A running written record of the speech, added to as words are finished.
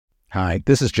Hi,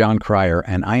 this is John Cryer,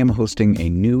 and I am hosting a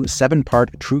new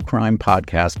 7-part true crime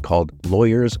podcast called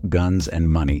Lawyers, Guns, and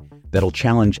Money that'll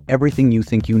challenge everything you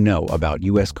think you know about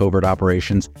U.S. covert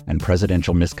operations and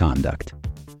presidential misconduct.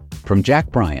 From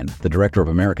Jack Bryan, the director of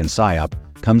American PSYOP,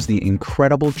 comes the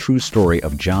incredible true story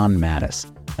of John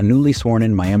Mattis, a newly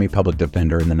sworn-in Miami public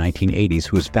defender in the 1980s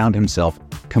who has found himself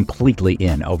completely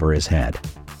in over his head.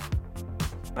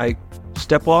 I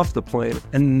step off the plane,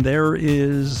 and there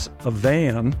is a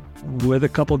van with a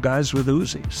couple guys with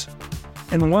Uzis.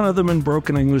 And one of them in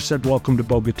broken English said, "Welcome to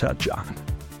Bogota, John."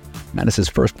 Mattis'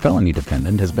 first felony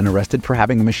defendant has been arrested for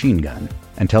having a machine gun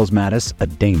and tells Mattis a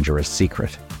dangerous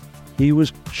secret. He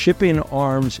was shipping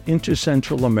arms into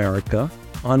Central America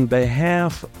on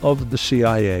behalf of the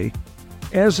CIA.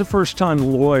 As a first-time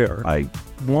lawyer, I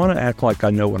want to act like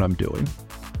I know what I'm doing.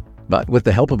 But with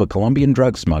the help of a Colombian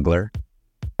drug smuggler,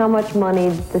 how much money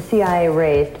the CIA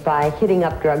raised by hitting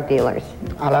up drug dealers?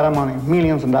 A lot of money,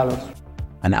 millions of dollars.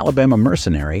 An Alabama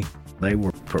mercenary, they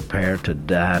were prepared to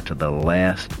die to the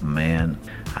last man.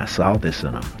 I saw this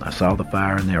in them. I saw the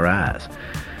fire in their eyes.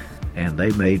 And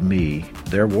they made me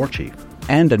their war chief.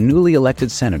 and a newly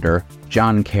elected Senator,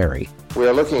 John Kerry. We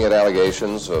are looking at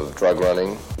allegations of drug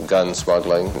running, gun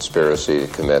smuggling, conspiracy to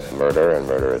commit murder and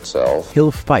murder itself.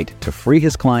 He'll fight to free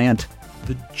his client.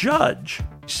 The judge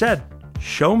said,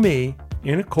 "Show me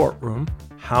in a courtroom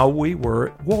how we were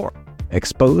at war."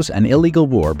 Expose an illegal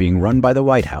war being run by the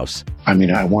White House. I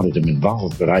mean, I wanted him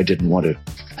involved, but I didn't want to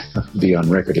be on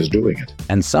record as doing it.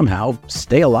 And somehow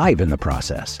stay alive in the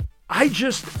process. I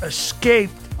just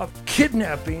escaped a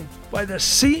kidnapping by the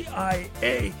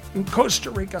CIA in Costa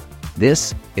Rica.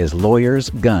 This is Lawyers,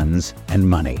 Guns, and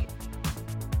Money.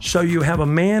 So you have a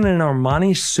man in an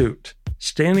Armani suit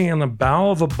standing in the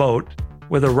bow of a boat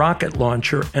with a rocket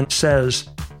launcher and says,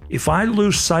 "If I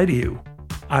lose sight of you,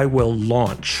 I will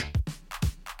launch.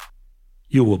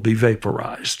 You will be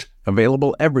vaporized."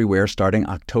 Available everywhere starting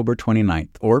October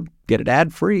 29th, or get it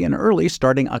ad-free and early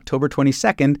starting October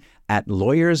 22nd at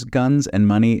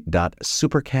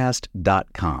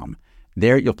lawyersgunsandmoney.supercast.com.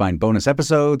 There you'll find bonus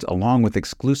episodes along with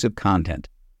exclusive content.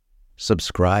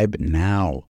 Subscribe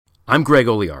now. I'm Greg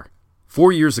Olear.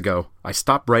 4 years ago, I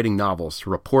stopped writing novels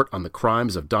to report on the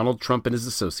crimes of Donald Trump and his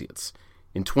associates.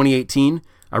 In 2018,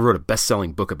 I wrote a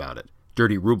best-selling book about it,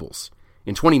 Dirty Rubles.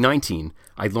 In 2019,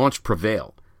 I launched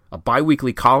Prevail, a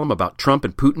bi-weekly column about Trump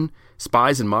and Putin,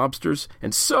 spies and mobsters,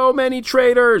 and so many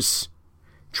traitors.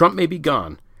 Trump may be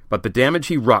gone, but the damage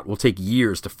he wrought will take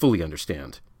years to fully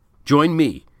understand. Join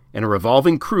me and a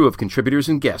revolving crew of contributors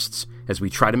and guests as we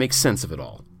try to make sense of it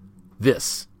all.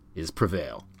 This is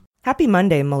Prevail. Happy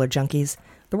Monday, Mueller junkies.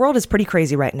 The world is pretty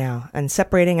crazy right now, and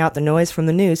separating out the noise from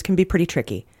the news can be pretty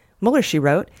tricky. Mueller, She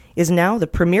Wrote, is now the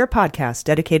premier podcast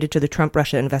dedicated to the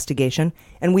Trump-Russia investigation,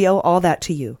 and we owe all that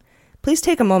to you. Please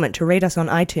take a moment to rate us on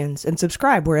iTunes and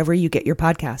subscribe wherever you get your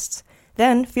podcasts.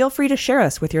 Then feel free to share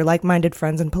us with your like-minded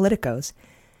friends and politicos.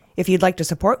 If you'd like to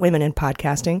support women in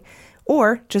podcasting,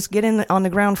 or just get in on the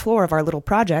ground floor of our little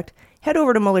project, head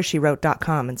over to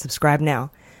MuellerSheWrote.com and subscribe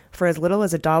now. For as little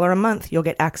as $1 a month, you'll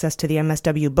get access to the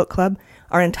MSW Book Club,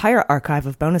 our entire archive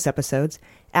of bonus episodes,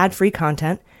 ad-free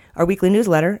content, our weekly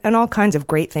newsletter, and all kinds of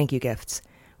great thank you gifts.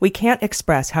 We can't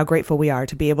express how grateful we are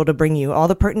to be able to bring you all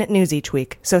the pertinent news each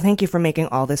week, so thank you for making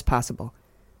all this possible.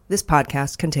 This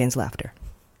podcast contains laughter.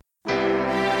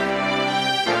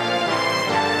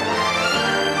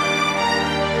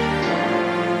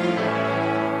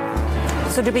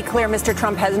 So to be clear, Mr.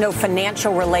 Trump has no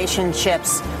financial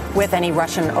relationships with any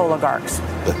Russian oligarchs.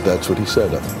 That's what he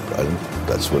said.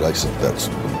 That's what I said. That's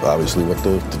obviously what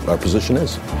our position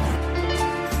is.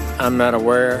 I'm not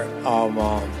aware of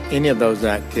any of those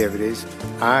activities.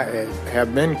 I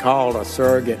have been called a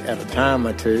surrogate at a time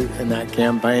or two in that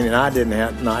campaign, and I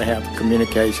not have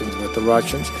communications with the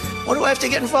Russians. What do I have to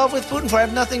get involved with Putin for? I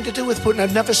have nothing to do with Putin.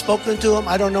 I've never spoken to him.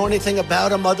 I don't know anything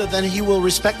about him other than he will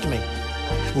respect me.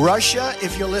 Russia,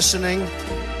 if you're listening,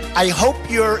 I hope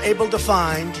you're able to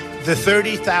find the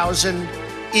 30,000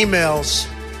 emails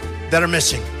that are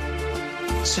missing.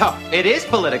 So, it is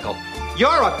political.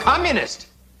 You're a communist.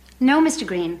 No, Mr.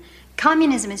 Green.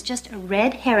 Communism is just a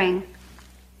red herring.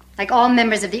 Like all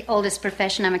members of the oldest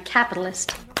profession, I'm a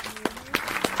capitalist.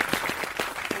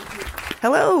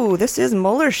 Hello, this is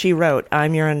Mueller, She Wrote.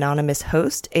 I'm your anonymous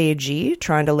host, AG,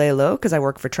 trying to lay low because I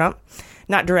work for Trump.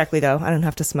 Not directly, though. I don't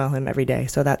have to smell him every day,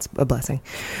 so that's a blessing.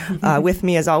 With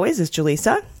me, as always, is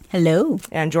Jaleesa. Hello.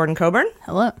 And Jordan Coburn.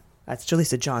 Hello. That's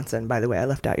Jaleesa Johnson, by the way. I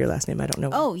left out your last name. I don't know.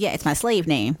 Oh, yeah, it's my slave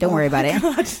name. Don't worry about it.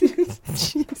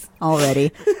 Already.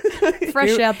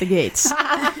 Fresh out the gates.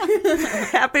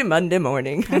 Happy Monday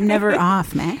morning. I'm never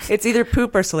off, man. It's either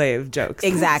poop or slave jokes.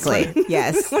 Exactly.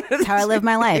 Yes. That's how I live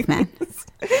my life, man.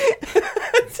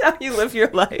 That's how you live your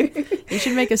life. You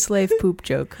should make a slave poop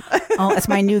joke. Oh, that's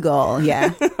my new goal.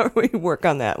 Yeah. We work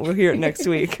on that. We'll hear it next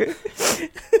week.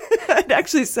 It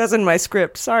actually says in my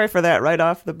script, sorry for that right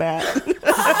off the bat.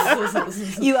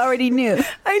 You already knew.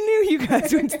 I knew you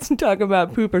guys would talk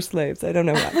about poop or slaves. I don't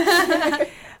know why.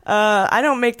 I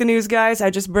don't make the news, guys. I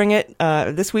just bring it.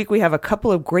 This week we have a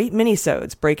couple of great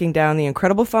mini-sodes breaking down the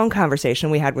incredible phone conversation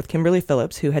we had with Kimberly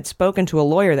Phillips, who had spoken to a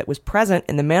lawyer that was present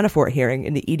in the Manafort hearing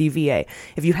in the EDVA.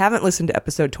 If you haven't listened to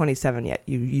episode 27 yet,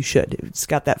 you should. It's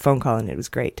got that phone call and it was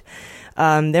great.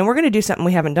 Then we're going to do something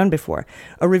we haven't done before,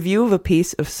 a review of a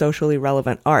piece of socially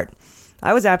relevant art.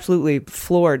 I was absolutely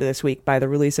floored this week by the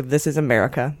release of This Is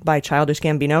America by Childish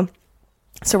Gambino.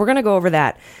 So we're going to go over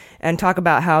that and talk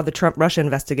about how the Trump-Russia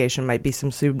investigation might be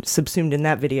subsumed in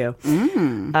that video.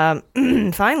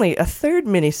 Finally, a third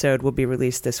mini-sode will be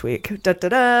released this week.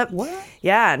 Da-da-da. What?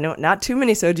 Yeah, no, not 2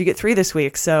 mini-sodes. You get 3 this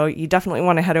week. So you definitely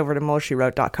want to head over to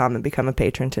MuellerSheWrote.com and become a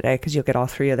patron today, because you'll get all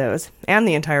 3 of those. And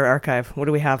the entire archive. What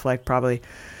do we have? Like probably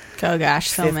oh gosh,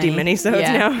 so 50 many mini-sodes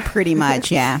now? Pretty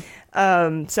much, yeah.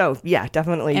 So, yeah,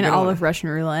 definitely. And all of Russian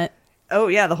Roulette. Oh,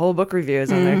 yeah, the whole book review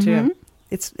is on there, too.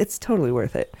 It's totally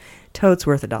worth it. Totes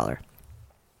worth $1.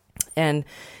 And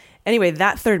anyway,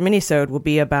 that third minisode will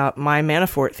be about my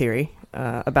Manafort theory,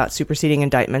 about superseding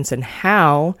indictments and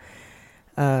how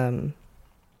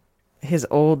his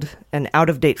old and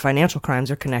out-of-date financial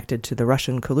crimes are connected to the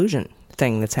Russian collusion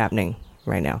thing that's happening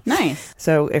right now. Nice.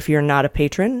 So if you're not a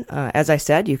patron, as I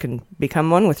said, you can become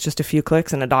one with just a few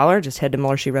clicks and $1. Just head to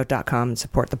MuellerSheWrote.com and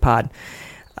support the pod.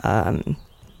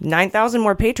 9,000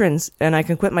 more patrons, and I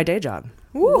can quit my day job.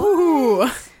 Woo!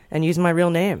 And use my real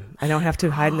name. I don't have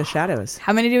to hide in the shadows.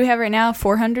 How many do we have right now?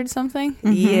 400 something?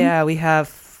 Yeah, we have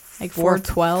like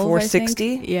 412,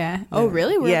 460. Yeah. Oh,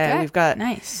 really? We've got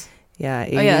nice. Yeah.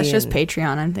 Oh, yeah. That's just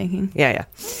Patreon, I'm thinking. Yeah.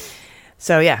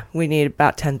 So yeah, we need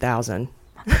about 10,000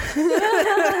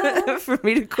 for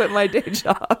me to quit my day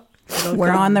job.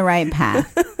 We're on the right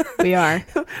path. We are.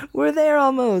 We're there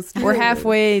almost. We're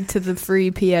halfway to the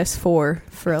free PS4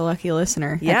 for a lucky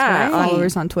listener. Yeah. That's right.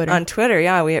 Followers on Twitter. On Twitter,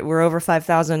 yeah. We're over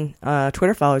 5,000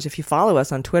 Twitter followers. If you follow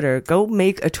us on Twitter, go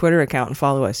make a Twitter account and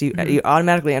follow us. You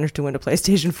automatically enter to win a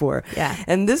PlayStation 4. Yeah.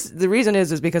 And the reason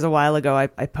is because a while ago I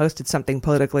posted something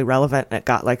politically relevant and it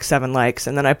got like 7 likes.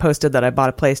 And then I posted that I bought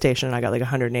a PlayStation and I got like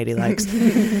 180 likes.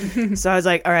 So I was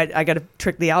like, all right, I got to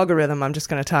trick the algorithm. I'm just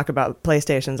going to talk about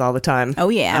PlayStations all the time. Oh,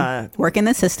 yeah. Working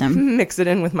the system. Mix it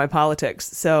in with my politics.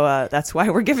 So that's why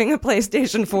we're giving a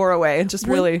PlayStation 4 away. And just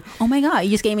really... Oh, my God. You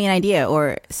just gave me an idea.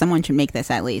 Or someone should make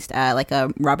this at least. Like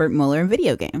a Robert Mueller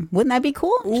video game. Wouldn't that be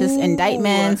cool? Ooh. Just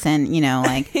indictments and,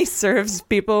 like... He serves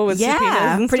people with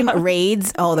subpoenas and pretty much.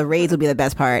 Raids. Oh, the raids would be the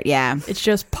best part. Yeah. It's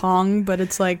just Pong, but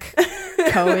it's like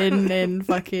Cohen and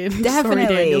fucking definitely. Stormy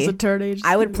Daniels attorney.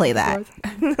 I would play that.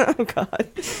 Oh, God.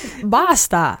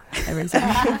 Basta.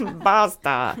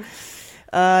 Basta.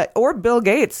 Or Bill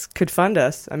Gates could fund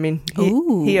us. I mean,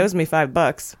 he owes me $5.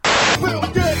 Bill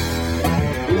Gates.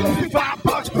 He owes me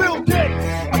 $5. Bill Gates.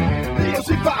 He owes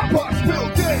me $5. Bill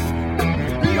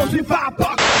Gates. He owes me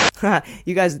 $5.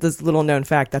 You guys, this little known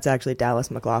fact, that's actually Dallas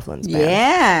McLaughlin's band.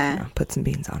 Yeah. Put some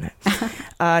beans on it.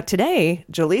 Today,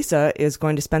 Jaleesa is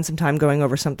going to spend some time going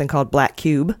over something called Black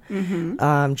Cube.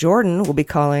 Mm-hmm. Jordan will be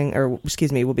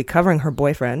will be covering her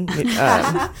boyfriend.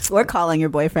 We're calling your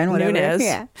boyfriend, whatever.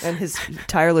 Nunes, and his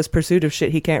tireless pursuit of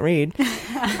shit he can't read.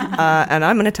 And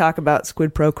I'm going to talk about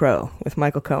Squid Pro Quo with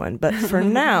Michael Cohen. But for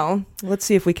now, let's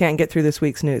see if we can't get through this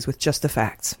week's news with just the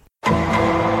facts.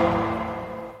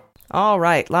 All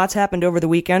right, lots happened over the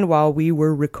weekend while we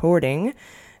were recording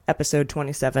episode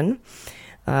 27.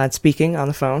 Speaking on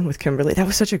the phone with Kimberly. That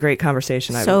was such a great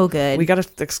conversation. So good. We got an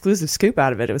exclusive scoop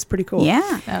out of it. It was pretty cool.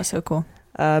 Yeah. That was so cool.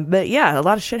 But yeah, a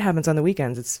lot of shit happens on the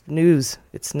weekends. It's news.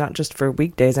 It's not just for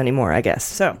weekdays anymore, I guess.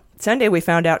 So Sunday, we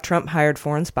found out Trump hired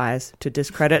foreign spies to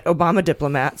discredit Obama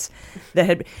diplomats that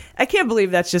had... I can't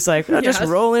believe that's just like, just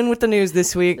roll in with the news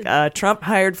this week. Trump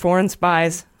hired foreign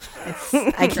spies.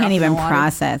 I can't even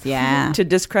process, to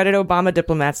discredit Obama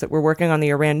diplomats that were working on the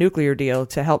Iran nuclear deal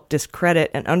to help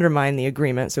discredit and undermine the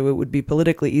agreement so it would be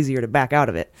politically easier to back out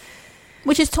of it.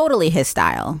 Which is totally his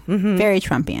style. Mm-hmm. Very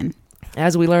Trumpian.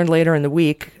 As we learned later in the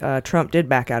week, Trump did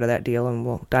back out of that deal, and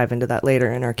we'll dive into that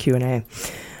later in our Q&A.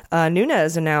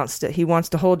 Nunes announced that he wants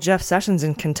to hold Jeff Sessions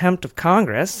in contempt of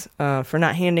Congress for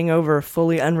not handing over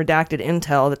fully unredacted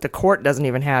intel that the court doesn't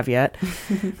even have yet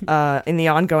in the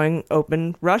ongoing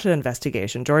open Russia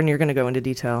investigation. Jordan, you're going to go into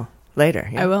detail later.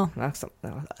 Yeah? I will. Awesome.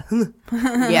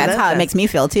 Yeah, that's how it makes me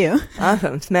feel, too.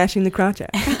 Awesome. Smashing the crotch.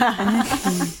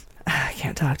 I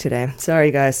can't talk today.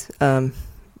 Sorry, guys.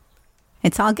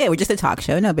 It's all good. We're just a talk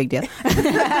show. No big deal.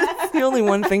 It's the only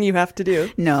one thing you have to do.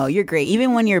 No, you're great.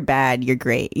 Even when you're bad, you're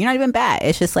great. You're not even bad.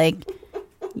 It's just like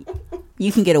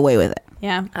you can get away with it.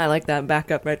 Yeah. I like that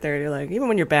backup right there. You're like, even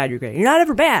when you're bad, you're great. You're not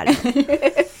ever bad.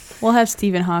 We'll have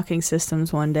Stephen Hawking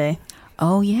systems one day.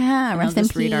 Oh, yeah. Rest in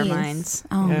peace. Read our minds.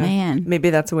 Oh, yeah. Man. Maybe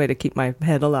that's a way to keep my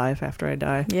head alive after I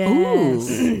die. Yes.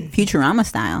 Ooh. Futurama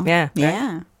style. Yeah.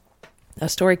 Yeah. Right? A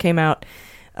story came out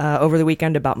over the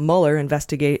weekend about the Mueller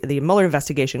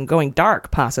investigation going dark,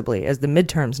 possibly, as the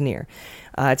midterms near.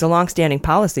 It's a longstanding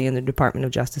policy in the Department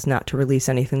of Justice not to release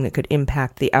anything that could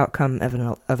impact the outcome of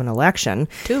an election.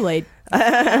 Too late.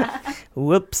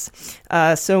 Whoops.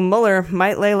 So Mueller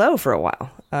might lay low for a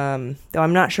while. Though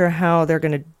I'm not sure how they're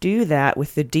going to do that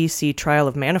with the D.C. trial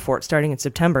of Manafort starting in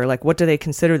September. Like, what do they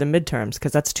consider the midterms?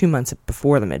 Because that's 2 months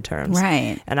before the midterms.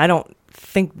 Right. And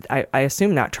I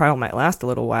assume that trial might last a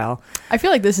little while. I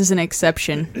feel like this is an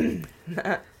exception.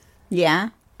 Yeah.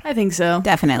 I think so.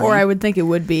 Definitely. Or I would think it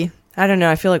would be. I don't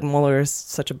know. I feel like Mueller is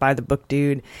such a by-the-book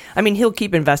dude. I mean, he'll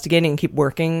keep investigating and keep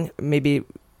working. Maybe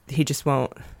he just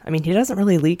won't. I mean, he doesn't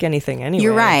really leak anything anyway.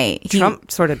 You're right.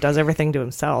 Trump sort of does everything to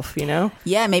himself, you know?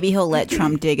 Yeah, maybe he'll let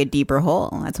Trump dig a deeper hole.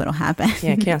 That's what'll happen.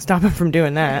 Yeah, can't stop him from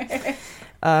doing that.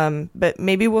 But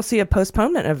maybe we'll see a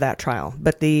postponement of that trial.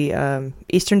 But the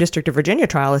Eastern District of Virginia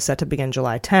trial is set to begin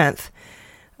July 10th.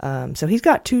 So he's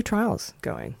got 2 trials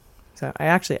going. So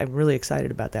I'm really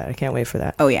excited about that. I can't wait for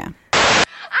that. Oh, yeah.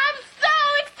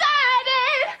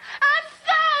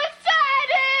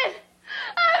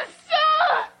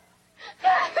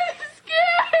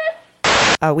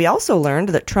 We also learned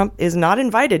that Trump is not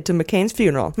invited to McCain's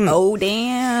funeral. Oh,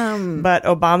 damn. But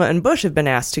Obama and Bush have been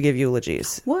asked to give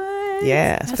eulogies. What?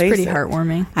 Yeah. That's pretty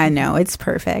heartwarming. I know. It's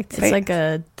perfect. It's like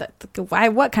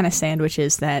what kind of sandwich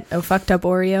is that? A fucked up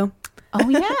Oreo? Oh,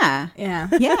 yeah. Yeah.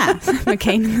 Yeah.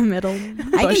 McCain in the middle.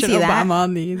 I can see Obama that.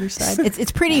 on the other side.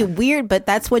 It's pretty weird, but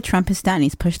that's what Trump has done.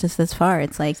 He's pushed us this far.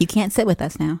 It's like, you can't sit with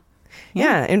us now.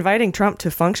 Yeah, inviting Trump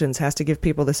to functions has to give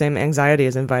people the same anxiety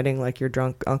as inviting like your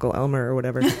drunk Uncle Elmer or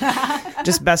whatever.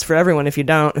 Just best for everyone if you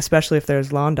don't, especially if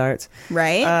there's lawn darts.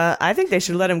 Right? I think they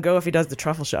should let him go if he does the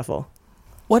truffle shuffle.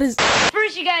 What is...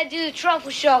 First you gotta do the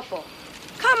truffle shuffle.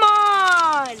 Come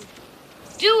on!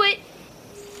 Do it!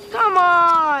 Come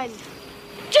on!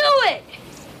 Do it!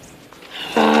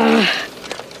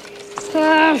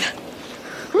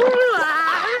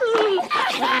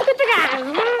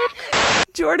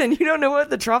 Jordan, you don't know what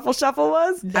the truffle shuffle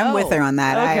was? No. I'm with her on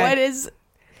that. Okay. What is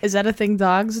that a thing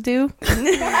dogs do?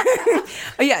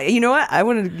 Oh, yeah, you know what? I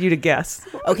wanted you to guess.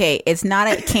 Okay, it's not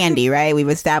a candy, right? We've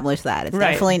established that. It's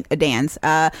definitely a dance.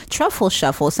 Truffle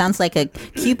shuffle sounds like a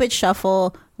Cupid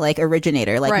shuffle, like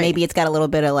originator. Like maybe it's got a little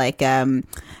bit of like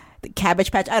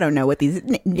Cabbage Patch. I don't know what these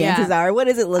dances are. What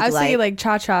does it look like? I was thinking like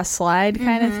cha-cha slide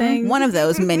kind of thing. One of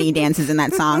those mini dances in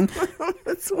that song.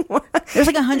 There's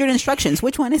like 100 instructions.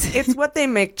 Which one is it? It's what they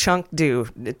make Chunk do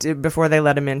before they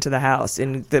let him into the house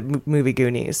in the movie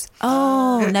Goonies.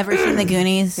 Oh, never seen the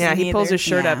Goonies. Yeah, he pulls his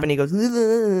shirt up and he goes...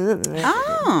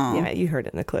 Oh. Yeah, you heard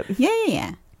it in the clip.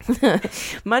 Yeah.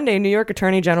 Monday, New York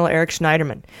Attorney General Eric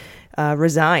Schneiderman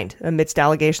resigned amidst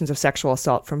allegations of sexual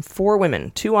assault from 4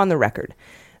 women, 2 on the record.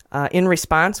 In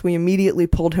response, we immediately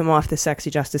pulled him off the sexy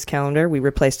justice calendar. We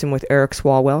replaced him with Eric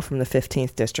Swalwell from the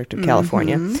 15th District of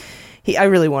California. I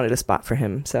really wanted a spot for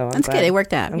him, so that's good. It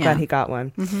worked out. I'm glad he got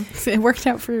one. It worked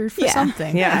out for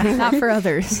something. Yeah, not for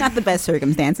others. Not the best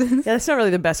circumstances. Yeah, that's not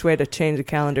really the best way to change a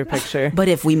calendar picture. But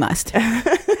if we must.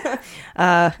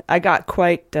 I got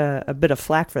quite a bit of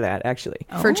flack for that, actually.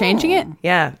 For changing it?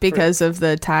 Yeah. Because of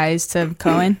the ties to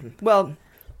Cohen? Well,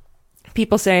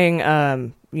 people saying...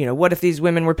 what if these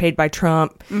women were paid by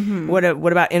Trump? What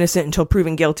about innocent until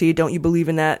proven guilty? Don't you believe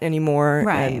in that anymore?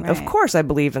 Right, and of course I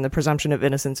believe in the presumption of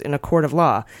innocence in a court of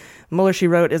law. Mueller, she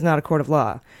wrote, is not a court of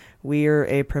law. We're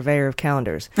a purveyor of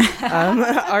calendars.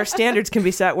 Our standards can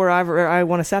be set wherever I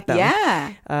want to set them.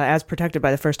 Yeah. As protected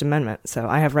by the First Amendment. So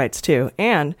I have rights too.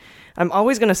 And I'm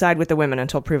always going to side with the women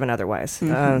until proven otherwise.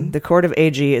 The court of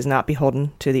AG is not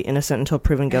beholden to the innocent until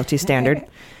proven guilty standard.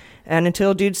 And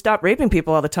until dudes stop raping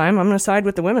people all the time, I'm going to side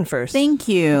with the women first. Thank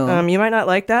you. You might not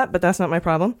like that, but that's not my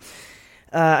problem.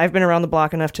 I've been around the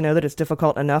block enough to know that it's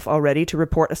difficult enough already to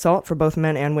report assault for both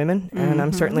men and women, and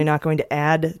I'm certainly not going to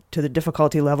add to the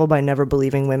difficulty level by never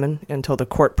believing women until the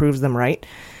court proves them right.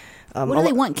 What do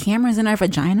they want, cameras in our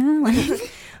vagina?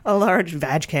 A large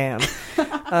vag cam.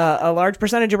 A large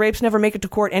percentage of rapes never make it to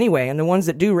court anyway, and the ones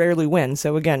that do rarely win.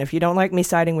 So again, if you don't like me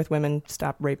siding with women,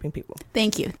 stop raping people.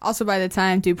 Thank you. Also, by the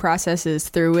time due process is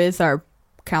through with, our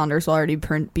calendars will already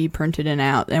be printed and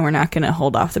out, and we're not going to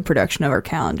hold off the production of our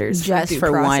calendars just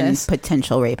for one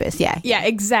potential rapist. Yeah,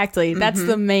 exactly. That's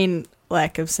the main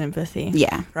lack of sympathy.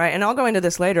 Yeah, right. And I'll go into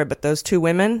this later, but those 2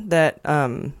 women that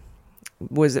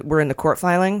were in the court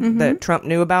filing that Trump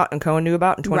knew about and Cohen knew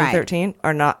about in 2013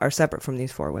 are separate from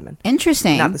these 4 women.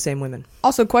 Interesting. Not the same women.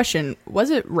 Also, question: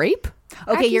 was it rape?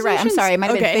 Okay, you're right. I'm sorry. It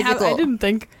might have been physical. I didn't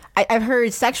think. I've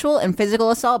heard sexual and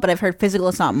physical assault, but I've heard physical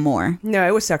assault more. No,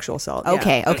 it was sexual assault.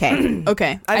 Okay, okay.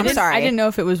 Okay. I'm sorry. I didn't know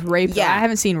if it was rape. Yeah. I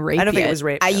haven't seen rape I don't think yet. it was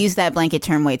rape. I used that blanket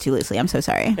term way too loosely. I'm so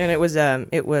sorry. And it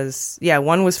was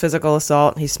one was physical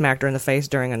assault. He smacked her in the face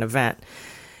during an event.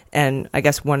 And I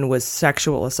guess one was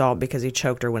sexual assault because he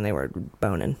choked her when they were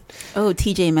boning. Oh,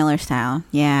 TJ Miller style.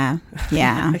 Yeah.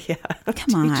 Yeah. Yeah.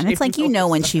 Come on. It's like, you know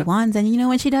when she wants and you know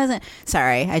when she doesn't.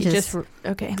 Sorry.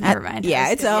 Okay, never mind.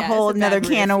 Yeah, it's a whole nother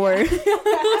can of worms.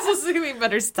 We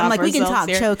better stop. I'm like, we can talk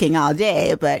choking all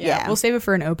day, but yeah. We'll save it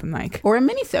for an open mic. Or a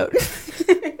mini-sode.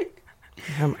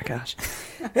 Oh my gosh.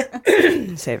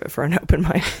 Save it for an open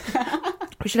mic.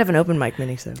 We should have an open mic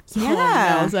mini-sode.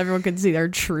 Yeah. So everyone can see our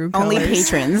true colors. Only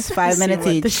patrons, 5 minutes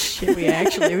each. The shit we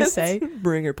actually would say.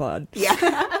 Bringer pod. Yeah.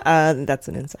 That's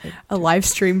an insight. A live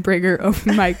stream bringer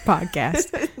open mic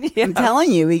podcast. Yeah. I'm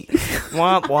telling you.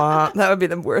 Womp womp. That would be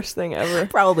the worst thing ever.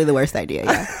 Probably the worst idea,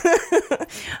 yeah.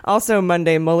 Also,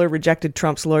 Monday, Mueller rejected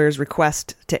Trump's lawyer's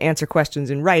request to answer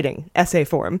questions in writing, essay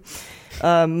form.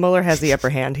 Mueller has the upper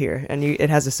hand here, and it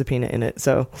has a subpoena in it.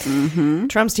 So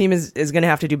Trump's team is going to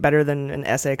have to do better than an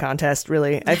essay contest,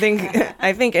 really. I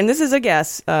think, and this is a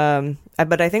guess,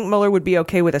 but I think Mueller would be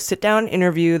okay with a sit-down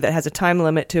interview that has a time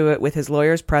limit to it with his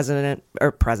lawyers present,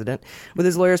 with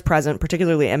his lawyers present,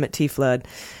 particularly Emmett T. Flood.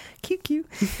 Cute.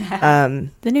 The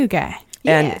new guy.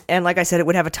 And like I said, it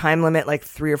would have a time limit, like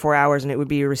 3 or 4 hours, and it would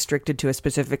be restricted to a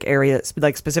specific area,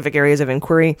 like specific areas of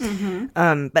inquiry.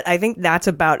 But I think that's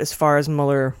about as far as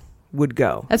Mueller would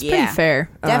go. That's pretty fair.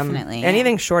 Definitely.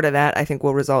 Anything short of that, I think,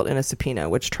 will result in a subpoena,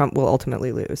 which Trump will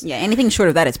ultimately lose. Yeah, anything short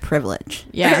of that is privilege.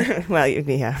 Yeah. Well,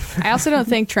 yeah. I also don't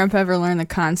think Trump ever learned the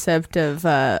concept of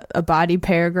a body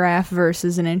paragraph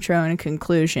versus an intro and a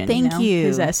conclusion. Thank you.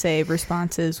 His essay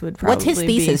responses would probably What's his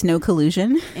thesis? No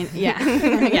collusion?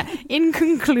 In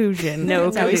conclusion.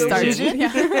 No collusion. That's how he started.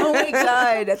 Yeah. Oh my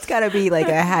God. That's got to be like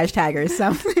a hashtag or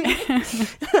something.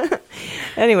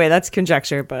 Anyway, that's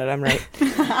conjecture, but I'm right.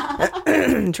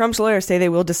 Trump's lawyers say they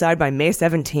will decide by May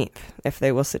 17th if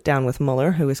they will sit down with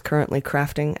Mueller, who is currently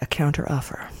crafting a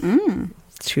counteroffer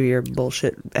to your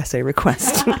bullshit essay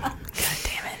request. God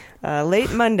damn it.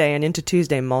 Late Monday and into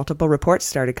Tuesday, multiple reports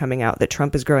started coming out that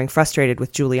Trump is growing frustrated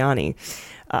with Giuliani.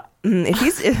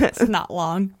 It's not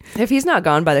long. If he's not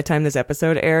gone by the time this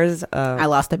episode airs, I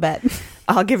lost a bet.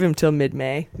 I'll give him till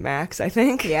mid-May max, I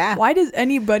think. Yeah. Why does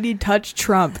anybody touch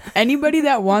Trump? Anybody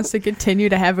that wants to continue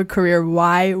to have a career,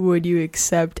 why would you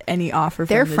accept any offer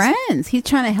from They're this? friends. He's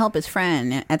trying to help his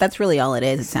friend. And that's really all it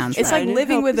is, it sounds It's like. like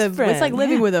living with a friend. It's like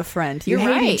living with a friend. You You're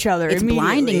hate right. each other. It's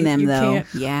blinding them, though.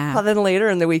 Yeah. Well, then later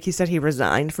in the week, he said he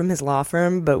resigned from his law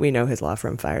firm, but we know his law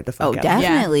firm fired the fuck out. Oh,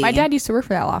 definitely. Yeah. My dad used to work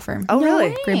for that law firm. Oh,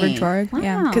 really? Greenberg Traurig. Wow.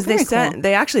 Yeah. Because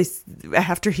they actually,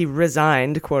 after he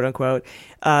resigned, quote unquote,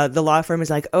 the law firm was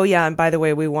like, oh yeah, and by the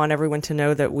way, we want everyone to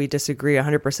know that we disagree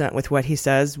 100% with what he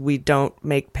says. We don't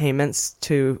make payments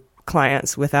to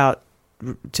clients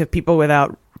to people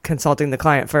without consulting the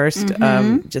client first.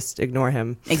 Just ignore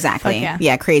him. Exactly. Yeah.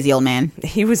 Yeah, crazy old man.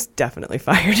 He was definitely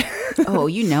fired. Oh,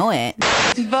 you know it.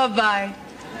 Bye-bye.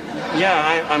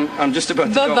 Yeah, I'm just about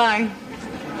to go. Bye-bye.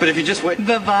 But if you just wait.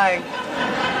 Bye-bye.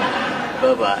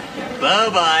 Bye-bye.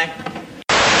 Bye-bye.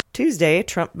 Tuesday,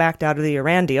 Trump backed out of the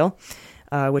Iran deal,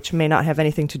 which may not have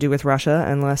anything to do with Russia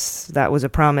unless that was a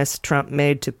promise Trump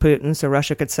made to Putin so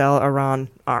Russia could sell Iran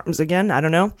arms again. I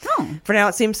don't know. Oh. For now,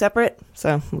 it seems separate,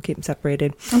 so we'll keep them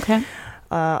separated. Okay.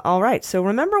 All right. So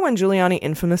remember when Giuliani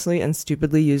infamously and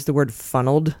stupidly used the word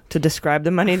funneled to describe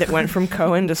the money that went from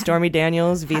Cohen to Stormy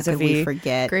Daniels How could we vis-a-vis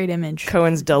forget? Great image.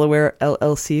 Cohen's Delaware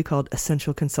LLC called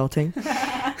Essential Consulting?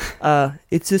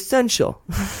 It's essential.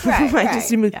 Right.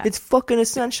 It's fucking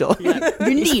essential. You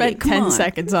He need spent it. 10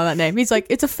 seconds on that name. He's like,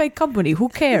 it's a fake company. Who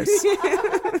cares?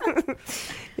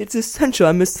 It's essential.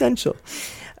 I'm essential.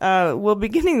 Well,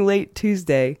 beginning late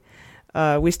Tuesday,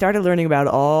 we started learning about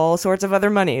all sorts of other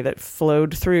money that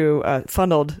funneled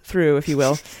through, if you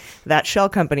will, that shell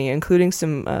company, including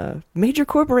some major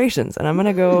corporations. And I'm going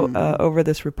to go over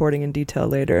this reporting in detail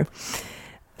later.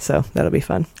 So that'll be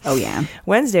fun. Oh, yeah.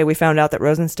 Wednesday, we found out that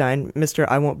Rosenstein, Mr.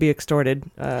 I Won't Be Extorted,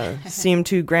 seemed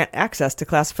to grant access to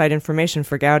classified information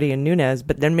for Gowdy and Nunes,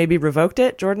 but then maybe revoked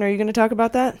it. Jordan, are you going to talk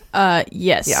about that?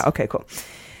 Yes. Yeah, okay, cool.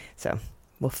 So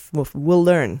we'll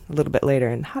learn a little bit later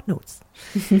in Hot Notes.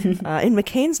 In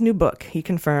McCain's new book, he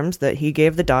confirms that he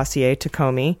gave the dossier to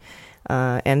Comey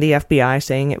and the FBI,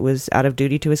 saying it was out of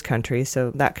duty to his country.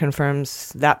 So that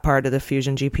confirms that part of the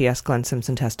Fusion GPS Glenn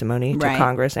Simpson testimony to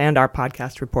Congress and our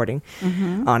podcast reporting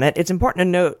on it. It's important to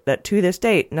note that to this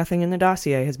date, nothing in the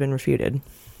dossier has been refuted.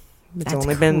 It's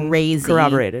only been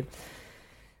corroborated.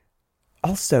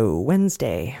 Also,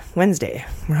 Wednesday.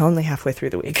 We're only halfway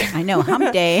through the week. I know,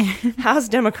 hump day. House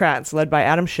Democrats, led by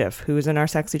Adam Schiff, who is in our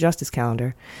Sexy Justice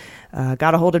calendar,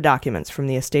 got a hold of documents from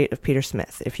the estate of Peter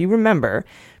Smith. If you remember,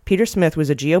 Peter Smith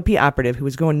was a GOP operative who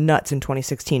was going nuts in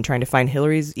 2016 trying to find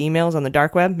Hillary's emails on the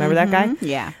dark web. Remember that guy?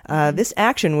 Yeah. This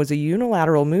action was a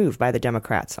unilateral move by the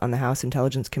Democrats on the House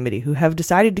Intelligence Committee, who have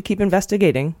decided to keep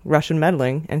investigating Russian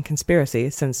meddling and conspiracy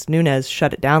since Nunes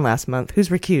shut it down last month. Who's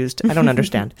recused? I don't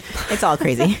understand. It's all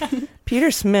crazy.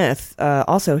 Peter Smith,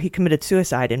 also, he committed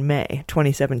suicide in May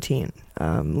 2017,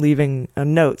 leaving a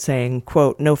note saying,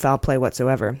 quote, "no foul play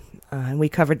whatsoever." And we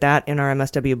covered that in our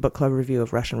MSW Book Club review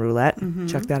of Russian Roulette.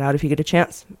 Check that out if you get a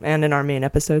chance. And in our main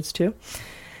episodes, too.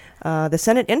 The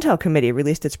Senate Intel Committee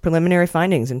released its preliminary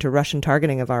findings into Russian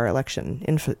targeting of our election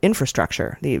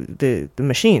infrastructure, the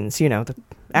machines, the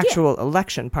actual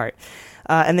election part.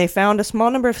 And they found a small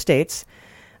number of states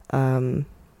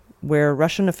where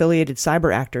Russian-affiliated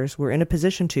cyber actors were in a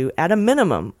position to, at a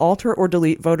minimum, alter or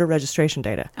delete voter registration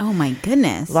data. Oh, my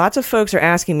goodness. Lots of folks are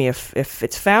asking me if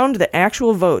it's found that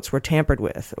actual votes were tampered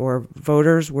with or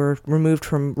voters were removed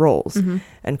from rolls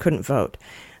and couldn't vote,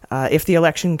 if the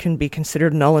election can be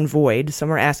considered null and void.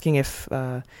 Some are asking if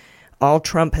all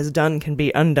Trump has done can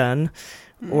be undone,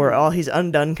 or all he's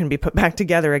undone can be put back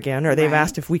together again, or they've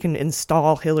asked if we can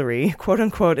install Hillary, quote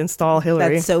unquote, install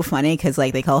Hillary. That's so funny because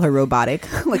they call her robotic,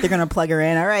 like they're gonna plug her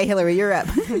in. All right, Hillary, you're up.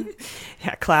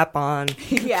 Yeah, clap on.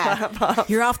 Yeah, clap off.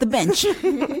 You're off the bench.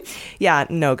 Yeah,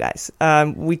 no, guys,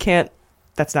 we can't.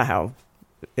 That's not how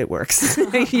it works.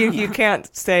 You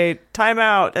can't say time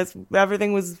out.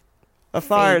 Everything was a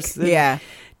farce. Yeah.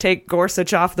 Take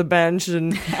Gorsuch off the bench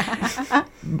and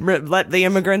let the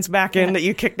immigrants back in that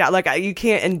you kicked out. You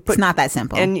can't. And it's not that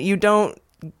simple. And you don't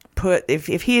put, if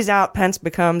he's out, Pence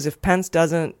becomes. If Pence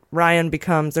doesn't, Ryan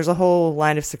becomes. There's a whole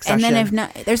line of succession. And then if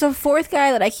not, there's a fourth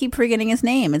guy that I keep forgetting his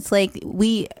name. It's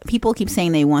people keep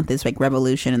saying they want this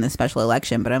revolution in the special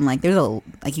election, but I'm like, there's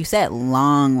like you said,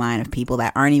 long line of people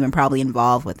that aren't even probably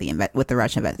involved with the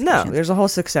Russian investigation. No, there's a whole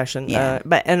succession. Yeah.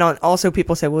 And also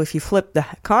people say, well, if you flip the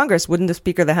Congress, wouldn't the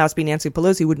Speaker of the House be Nancy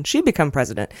Pelosi? Wouldn't she become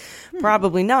president?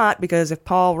 Probably not, because if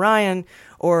Paul Ryan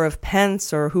or if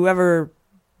Pence or whoever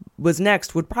was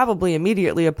next would probably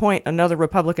immediately appoint another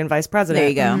Republican vice president. There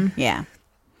you go. Yeah.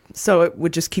 So it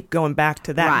would just keep going back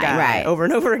to that guy over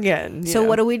and over again. So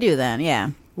what do we do then?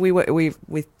 Yeah.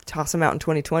 We toss him out in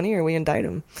 2020, or we indict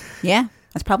him. Yeah,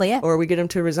 that's probably it. Or we get him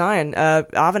to resign.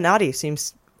 Avenatti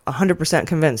seems 100%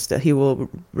 convinced that he will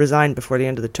resign before the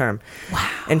end of the term. Wow.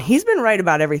 And he's been right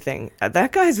about everything.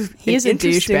 That guy's he's a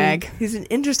douchebag. He's an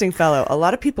interesting fellow. A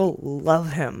lot of people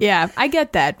love him. Yeah, I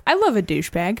get that. I love a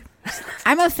douchebag.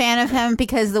 I'm a fan of him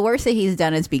because the worst that he's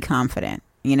done is be confident.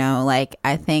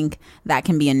 I think that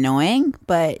can be annoying,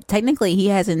 but technically he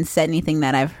hasn't said anything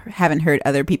that I haven't heard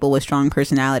other people with strong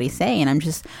personality say. And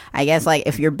I guess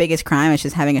if your biggest crime is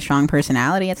just having a strong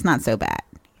personality, it's not so bad.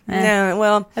 Yeah,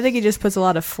 well, I think he just puts a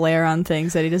lot of flair on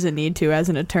things that he doesn't need to as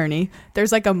an attorney.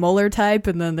 There's a Mueller type,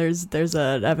 and then there's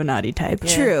a Avenatti type.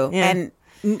 Yeah. True. Yeah. And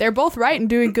they're both right and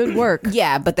doing good work.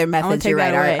 Yeah, but their methods, you're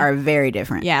right, are very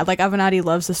different. Yeah, Avenatti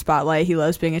loves the spotlight. He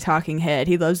loves being a talking head.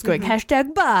 He loves going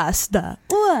hashtag basta.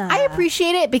 I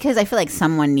appreciate it because I feel like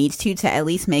someone needs to at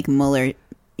least make Mueller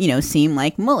seem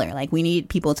like Mueller. We need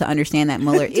people to understand that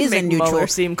Mueller is a neutral. Mueller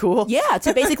seem cool. Yeah,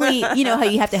 to basically, how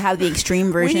you have to have the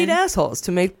extreme version. We need assholes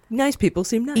to make nice people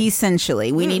seem nice.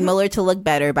 Essentially, we need Mueller to look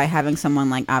better by having someone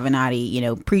like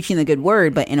Avenatti, preaching the good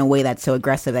word, but in a way that's so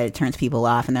aggressive that it turns people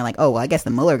off, and they're like, oh, well, I guess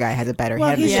the Mueller guy has a better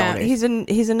head on his shoulders.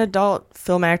 He's an adult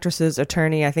film actress's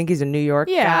attorney. I think he's a New York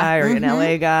guy or an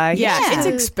LA guy. Yeah, it's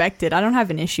expected. I don't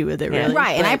have an issue with it, really.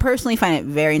 Right, and I personally find it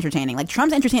very entertaining.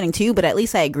 Trump's entertaining too, but at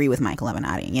least I agree with Michael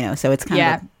Avenatti. funny, you know. So it's kind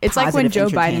of it's like when Joe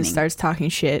Biden entertaining. starts talking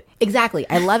shit. Exactly.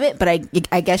 I love it, but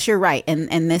I guess you're right.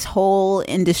 And this whole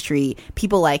industry,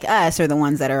 people like us are the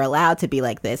ones that are allowed to be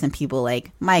like this, and people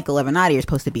like Michael Avenatti are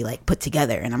supposed to be like put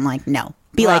together. And I'm like, no,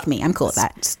 be like me. I'm cool with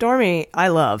that. Stormy, I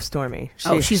love Stormy.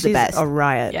 She's the best. A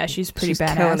riot. Yeah, she's pretty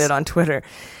badass. Killing it on Twitter.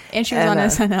 And she was on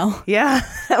SNL. Yeah,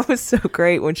 that was so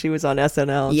great when she was on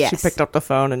SNL. Yes. She picked up the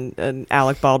phone and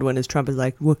Alec Baldwin as Trump is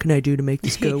like, what can I do to make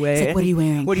this go away? It's like, what are you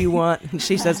wearing? What do you want? And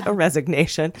she says, a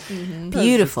resignation.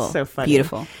 Beautiful. So funny.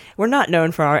 Beautiful. We're not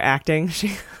known for our acting.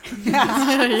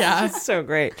 Yeah. It's so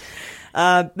great.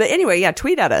 But anyway,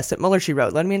 tweet at us at Mueller, She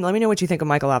Wrote. Let me know what you think of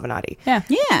Michael Avenatti.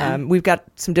 Yeah. We've got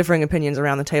some differing opinions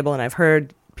around the table, and I've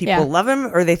heard people love him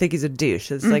or they think he's a douche.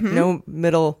 It's like no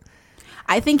middle.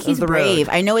 I think he's brave.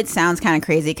 I know it sounds kind of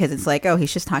crazy because it's like, oh,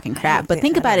 he's just talking crap. But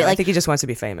think about it. Like, I think he just wants to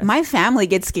be famous. My family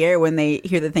gets scared when they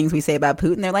hear the things we say about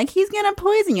Putin. They're like, he's going to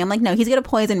poison you. I'm like, no, he's going to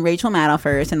poison Rachel Maddow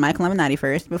first and Michael Avenatti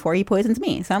first before he poisons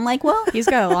me. So I'm like, well, he's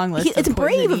got a long list. It's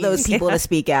brave of those people to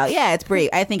speak out. Yeah, it's brave.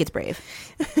 I think it's brave.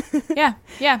 Yeah.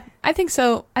 I think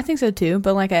so. I think so too.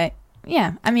 But like, I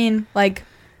mean, like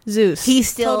Zeus. He's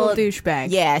still total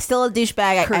douchebag. Yeah, still a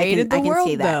douchebag. Created the world,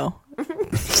 see that. though.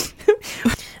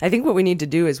 I think what we need to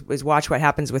do is watch what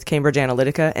happens with Cambridge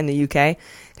Analytica in the UK,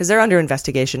 because they're under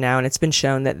investigation now, and it's been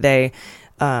shown that they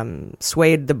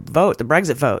swayed the vote, the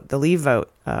Brexit vote, the Leave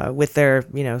vote, with their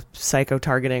psycho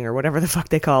targeting or whatever the fuck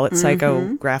they call it,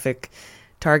 psychographic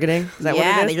targeting. Is that what it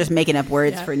is? They're just making up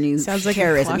words for news. Sounds like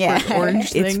terrorism. a Clockwork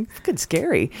Orange thing. It's fucking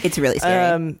scary. It's really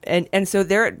scary. And so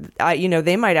they're,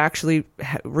 they might actually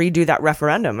redo that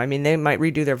referendum. I mean, they might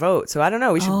redo their vote. So I don't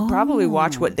know. We should probably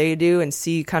watch what they do and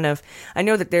see kind of. I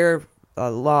know that their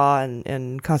law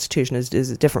and constitution is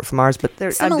different from ours, but they're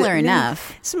similar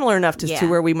enough. Similar enough to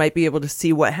where we might be able to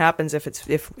see what happens if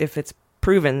it's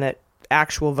proven that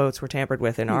actual votes were tampered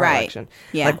with in our election.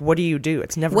 Yeah. Like, what do you do?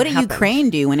 It's never. What did happened. Ukraine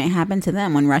do when it happened to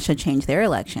them when Russia changed their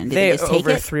election? Did they just take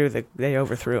it? They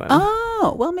overthrew him.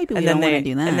 Oh, well, maybe we don't want to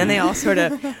do that. And then they all sort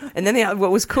of. And then what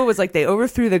was cool was like they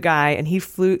overthrew the guy, and he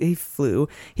fled to.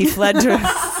 He fled.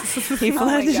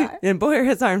 And boy, are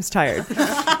his arms tired.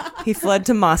 He fled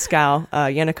to Moscow.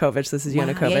 Yanukovych. This is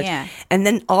Yanukovych. Yeah. And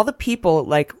then all the people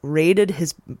like raided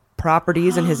his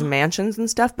properties and his mansions and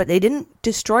stuff, but they didn't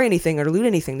destroy anything or loot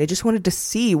anything. They just wanted to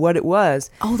see what it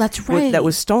was. Oh, that's right. That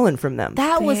was stolen from them.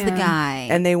 That was the guy.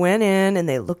 And they went in and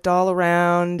they looked all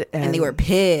around and they were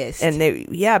pissed. And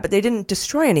but they didn't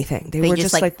destroy anything. They were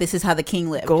just like, this is how the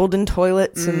king lived. Golden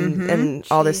toilets and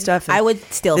all this stuff. And I would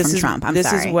steal from Trump. I'm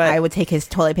sorry. I would take his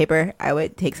toilet paper. I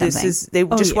would take something. They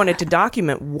just wanted to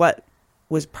document what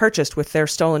was purchased with their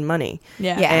stolen money.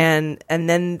 Yeah. And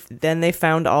then they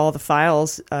found all the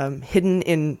files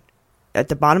hidden at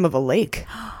the bottom of a lake.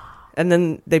 And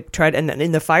then they tried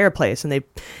in the fireplace, and they've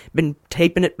been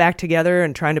taping it back together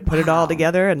and trying to put it all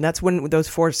together. And that's when those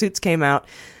 4 suits came out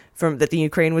that the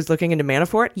Ukraine was looking into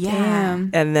Manafort. Yeah.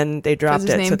 And then they dropped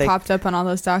his it. name popped up on all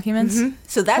those documents.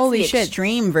 So that's the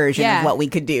extreme version of what we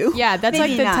could do. Yeah, that's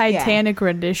maybe like the Titanic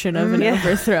rendition of an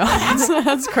overthrow.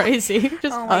 That's crazy.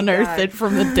 Just unearth it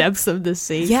from the depths of the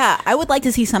sea. Yeah, I would like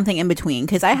to see something in between,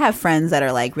 because I have friends that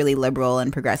are like really liberal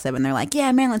and progressive, and they're like,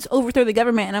 yeah, man, let's overthrow the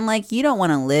government. And I'm like, you don't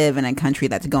want to live in a country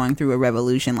that's going through a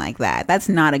revolution like that. That's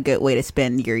not a good way to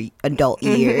spend your adult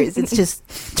years. It's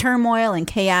just turmoil and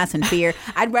chaos and fear.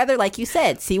 I'd rather, like you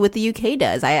said, see what the UK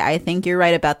does. I think you're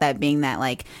right about that being that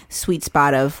like sweet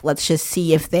spot of let's just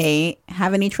see if they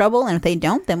have any trouble, and if they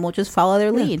don't, then we'll just follow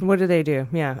their lead. What do they do?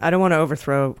 Yeah, I don't want to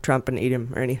overthrow Trump and eat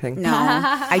him or anything. No,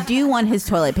 I do want his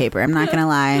toilet paper. I'm not gonna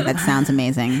lie, that sounds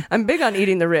amazing. I'm big on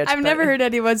eating the rich. I've never heard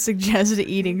anyone suggest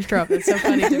eating Trump. That's so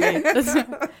funny to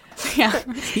me. Yeah,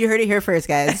 you heard it here first,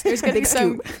 guys. There's gonna be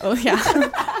some. Oh yeah,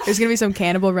 there's gonna be some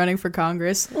cannibal running for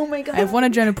Congress. Oh my god! I have one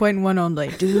agenda point and one only.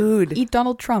 Dude, eat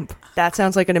Donald Trump. That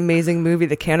sounds like an amazing movie,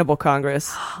 The Cannibal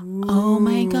Congress. Oh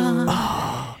my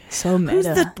god! So meta. Who's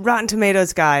the Rotten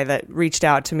Tomatoes guy that reached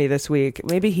out to me this week?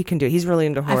 Maybe he can do it. He's really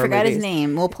into horror. I forgot movies. His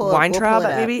name. We'll pull Weintraub, it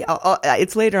up. maybe.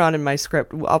 It's later on in my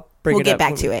script. I'll bring it up. We'll get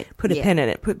back to it. Put a pin in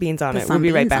it. Put beans on it. We'll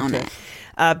be right back to it.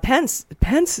 Pence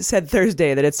said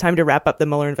Thursday that it's time to wrap up the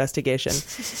Mueller investigation.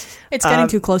 It's getting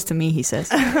too close to me, he says.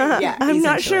 Yeah, I'm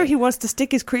not sure he wants to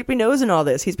stick his creepy nose in all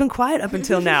this. He's been quiet up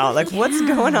until now. Like, what's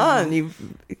going on? You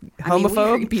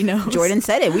homophobe? Jordan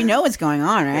said it. We know what's going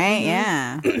on, right?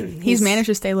 Yeah. He's managed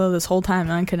to stay low this whole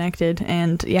time, unconnected,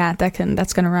 and yeah, that's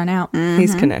going to run out. Mm-hmm.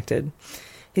 He's connected.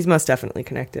 He's most definitely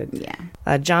connected.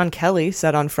 Yeah. John Kelly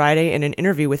said on Friday in an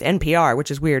interview with NPR,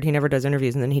 which is weird. He never does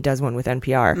interviews, and then he does one with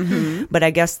NPR. Mm-hmm. But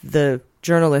I guess the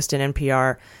journalist in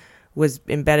NPR was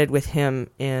embedded with him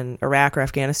in Iraq or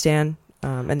Afghanistan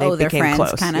and they they're became friends,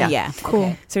 close. kind of. Yeah, cool.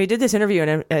 Okay. So he did this interview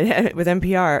with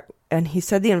NPR, and he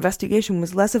said the investigation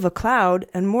was less of a cloud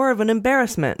and more of an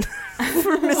embarrassment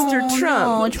for Mr. Trump.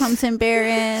 No, Trump's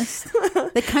embarrassed.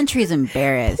 The country's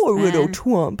embarrassed. Poor widow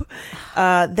Trump.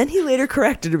 Then he later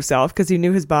corrected himself because he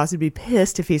knew his boss would be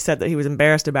pissed if he said that he was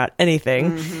embarrassed about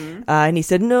anything. And he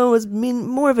said, no, it was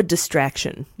more of a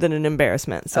distraction than an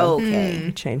embarrassment. So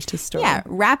he changed his story. Yeah,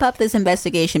 wrap up this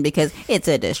investigation because it's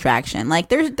a distraction. Like,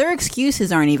 their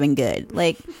excuses aren't even good.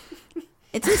 Like,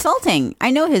 it's insulting. I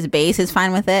know his base is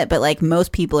fine with it, but like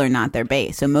most people are not their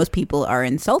base, so most people are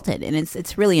insulted, and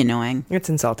it's really annoying. It's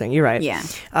insulting. You're right. Yeah.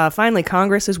 Finally,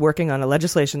 Congress is working on a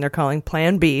legislation they're calling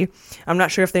Plan B. I'm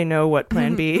not sure if they know what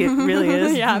Plan B really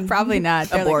is. Yeah, probably not.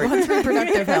 They're like, what's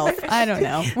reproductive health? I don't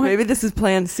know. Maybe this is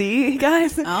Plan C,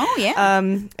 guys. Oh yeah.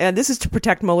 And this is to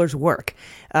protect Mueller's work.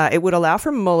 It would allow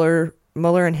for Mueller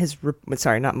and his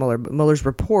Mueller's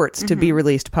reports to be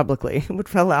released publicly. It would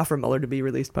allow for Mueller to be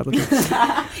released publicly.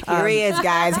 Here he is,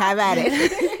 guys. Have at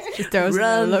it. Just throws him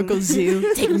in the local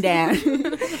zoo. Take him down.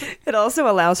 It also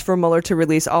allows for Mueller to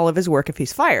release all of his work if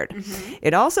he's fired.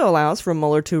 It also allows for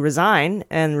Mueller to resign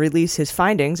and release his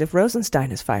findings if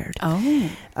Rosenstein is fired.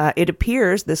 It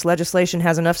appears this legislation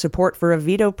has enough support for a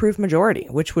veto-proof majority,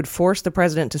 which would force the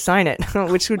president to sign it,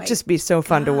 which would just be so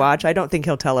fun to watch. I don't think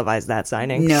he'll televise that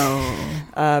signing. No.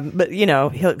 But, you know,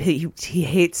 he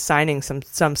hates signing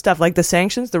some stuff, like the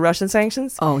sanctions, the Russian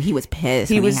sanctions. Oh, he was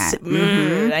pissed. He was...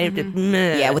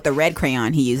 Yeah, with the red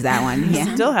crayon, he used that one. He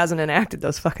still hasn't enacted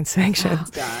those fucking sanctions. Oh,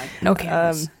 God. No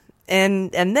cameras.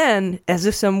 And then, as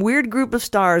if some weird group of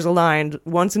stars aligned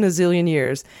once in a zillion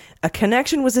years, a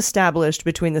connection was established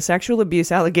between the sexual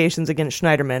abuse allegations against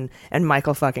Schneiderman and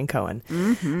Michael fucking Cohen.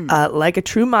 Like a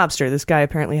true mobster, this guy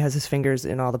apparently has his fingers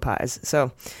in all the pies.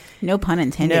 So, no pun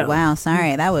intended. No. Wow,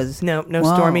 sorry, that was no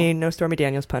Stormy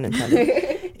Daniels pun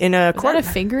intended. In a court, that a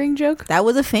fingering joke? That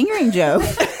was a fingering joke.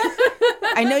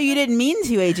 I know you didn't mean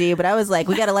to, AG, but I was like,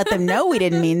 we got to let them know we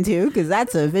didn't mean to because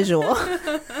that's a visual.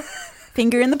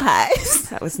 Finger in the pies.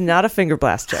 That was not a finger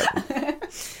blast joke.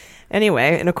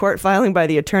 Anyway, in a court filing by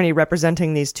the attorney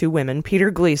representing these two women, Peter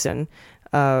Gleason,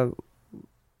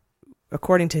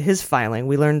 according to his filing,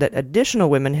 we learned that additional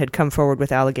women had come forward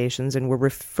with allegations and were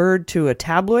referred to a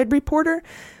tabloid reporter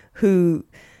who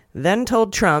then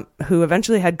told Trump, who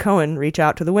eventually had Cohen reach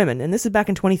out to the women. And this is back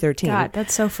in 2013. God,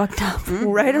 that's so fucked up.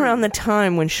 Right around the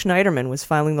time when Schneiderman was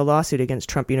filing the lawsuit against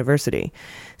Trump University.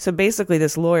 So basically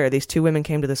these two women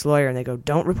came to this lawyer and they go,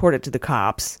 don't report it to the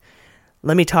cops.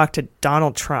 Let me talk to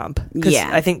Donald Trump. Because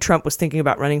I think Trump was thinking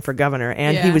about running for governor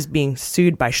and he was being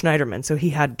sued by Schneiderman. So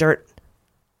he had dirt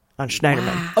on Schneiderman.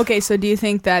 Wow. Okay, so do you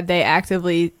think that they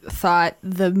actively thought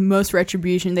the most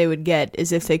retribution they would get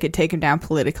is if they could take him down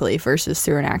politically versus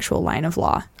through an actual line of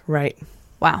law? Right.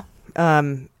 Wow.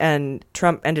 And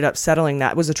Trump ended up settling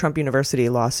that. It was a Trump University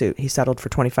lawsuit. He settled for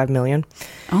 $25 million.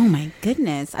 Oh my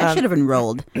goodness. I should have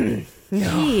enrolled. No,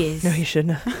 he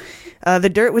shouldn't have. The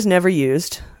dirt was never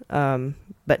used.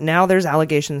 But now there's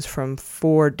allegations from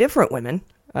 4 different women.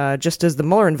 Just as the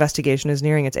Mueller investigation is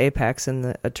nearing its apex and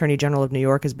the Attorney General of New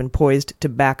York has been poised to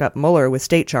back up Mueller with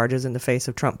state charges in the face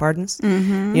of Trump pardons,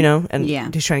 you know, and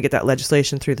he's trying to get that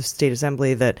legislation through the state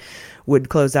assembly that would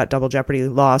close that double jeopardy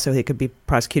law so he could be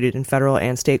prosecuted in federal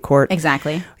and state court.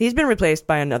 Exactly. He's been replaced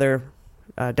by another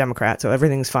Democrat, so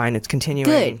everything's fine. It's continuing.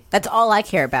 Good. That's all I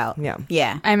care about.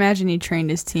 Yeah. I imagine he trained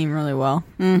his team really well.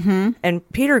 And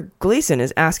Peter Gleason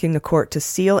is asking the court to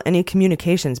seal any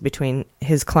communications between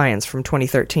his clients from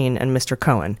 2013 and Mr.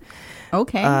 Cohen.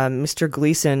 Okay. Mr.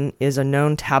 Gleason is a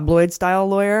known tabloid-style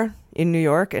lawyer in New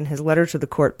York, and his letter to the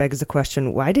court begs the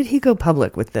question, why did he go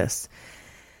public with this?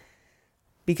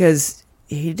 Because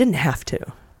he didn't have to.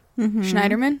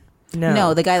 Schneiderman?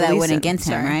 No, the guy that went against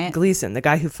him, right? Gleason, the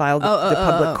guy who filed the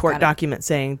public court document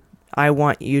saying, I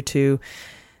want you to,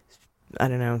 I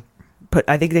don't know,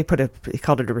 he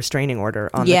called it a restraining order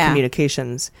on the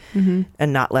communications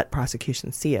and not let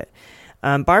prosecution see it.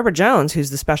 Barbara Jones, who's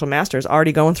the special master, is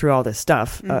already going through all this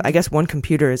stuff. I guess one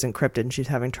computer is encrypted and she's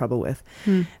having trouble with.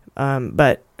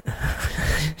 But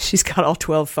she's got all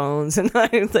 12 phones and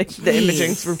like the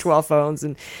imagings from 12 phones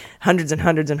and hundreds and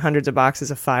hundreds and hundreds of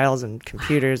boxes of files and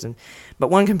computers. But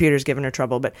one computer's giving her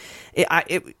trouble. But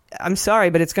I'm sorry,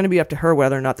 but it's going to be up to her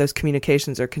whether or not those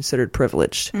communications are considered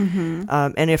privileged.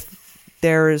 And if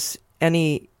there's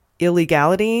any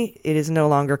illegality, it is no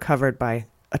longer covered by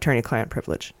attorney-client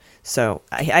privilege. So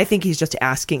I think he's just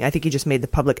asking. I think he just made the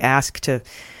public ask to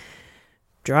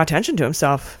draw attention to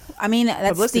himself. I mean, that's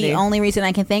Publicity. the only reason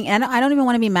I can think. And I don't even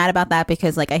want to be mad about that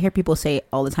because, like, I hear people say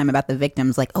all the time about the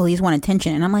victims, like, oh, these want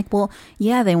attention. And I'm like, well,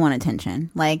 yeah, they want attention.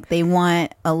 Like, they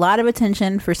want a lot of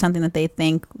attention for something that they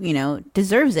think, you know,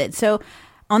 deserves it. So,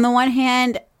 on the one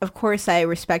hand, of course, I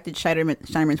respected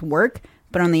Schneiderman's work.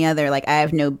 But on the other, like, I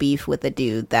have no beef with the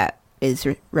dude that is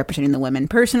representing the women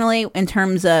personally in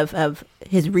terms of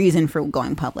his reason for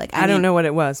going public. I don't know what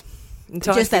it was.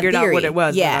 Until just I figured that theory. out what it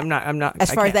was. Yeah. I'm not.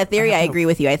 As far as that theory, I agree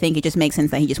with you. I think it just makes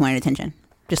sense that he just wanted attention,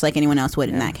 just like anyone else would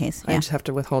in that case. I just have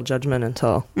to withhold judgment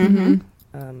until,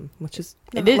 which is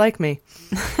not like me.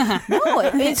 No,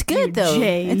 it's good though.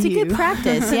 It's a good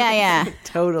practice. Yeah.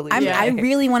 Totally. I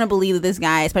really want to believe that this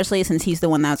guy, especially since he's the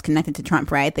one that was connected to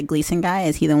Trump, right? The Gleason guy,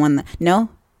 is he the one that? No.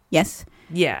 Yes.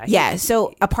 Yeah.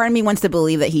 So a part of me wants to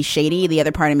believe that he's shady. The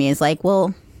other part of me is like,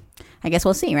 well, I guess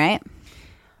we'll see, right?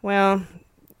 Well,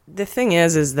 the thing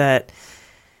is that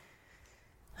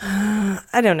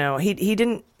I don't know. He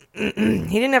didn't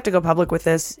have to go public with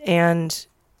this, and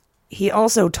he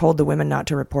also told the women not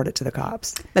to report it to the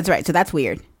cops. That's right. So that's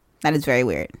weird. That is very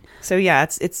weird. So yeah,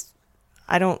 it's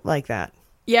I don't like that.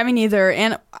 Yeah, me neither.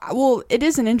 And well, it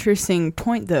is an interesting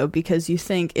point though, because you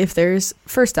think if there's,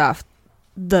 first off,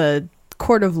 the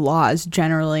court of laws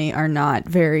generally are not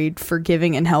very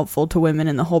forgiving and helpful to women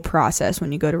in the whole process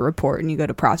when you go to report and you go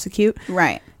to prosecute.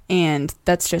 Right. And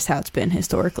that's just how it's been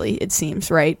historically, it seems,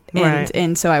 right? Right.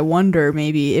 And so I wonder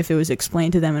maybe if it was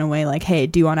explained to them in a way like, hey,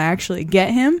 do you want to actually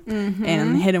get him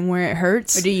and hit him where it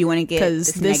hurts? Or do you want to get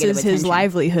because this is his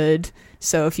livelihood.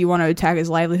 So if you want to attack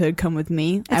his livelihood, come with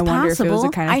me. It's I wonder possible. if it was a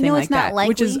kind of I thing know like it's not that, likely,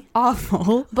 which is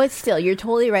awful. But still, you're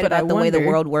totally right about the way the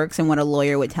world works and what a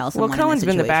lawyer would tell someone. Well, Cohen's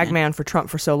been the bag man for Trump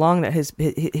for so long that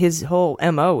his whole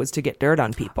MO was to get dirt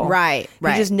on people. Right. He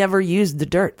just never used the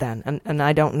dirt then, and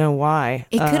I don't know why.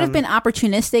 It could have been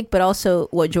opportunistic, but also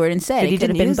what Jordan said. It could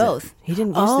have been both. He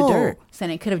didn't use the dirt. So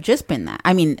it could have just been that.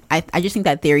 I mean, I just think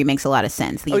that theory makes a lot of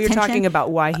sense. You're talking about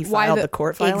why he filed the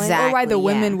court filing? Exactly. Or why the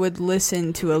women would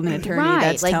listen to an attorney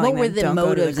that's like, telling what were them, the don't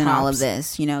motives go to in all of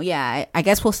this? You know, I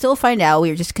guess we'll still find out. We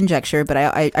were just conjecture, but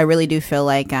I really do feel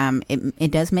like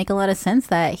it does make a lot of sense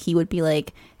that he would be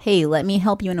like, hey, let me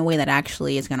help you in a way that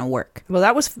actually is going to work.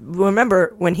 Well,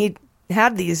 remember when he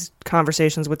had these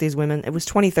conversations with these women, it was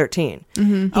 2013.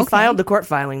 He filed the court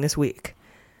filing this week.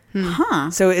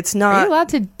 So it's not. Are you allowed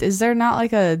to? Is there not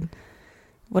like a,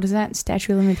 what is that,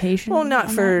 statute of limitation? Well,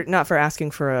 not for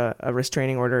asking for a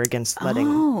restraining order against letting.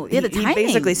 Oh, yeah, the he timing.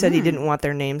 basically said he didn't want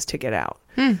their names to get out,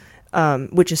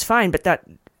 which is fine. But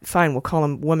fine. We'll call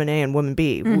them Woman A and Woman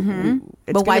B.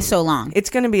 But why so long? It's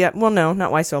going to be well, no,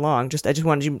 not why so long. I just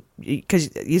wanted you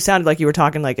because you sounded like you were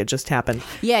talking like it just happened.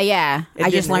 Yeah. I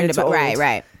just learned about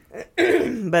right.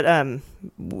 But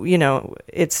you know,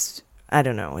 I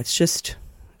don't know. It's just.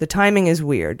 The timing is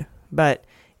weird, but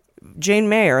Jane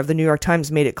Mayer of the New York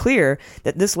Times made it clear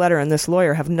that this letter and this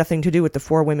lawyer have nothing to do with the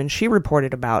 4 women she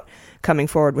reported about coming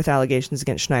forward with allegations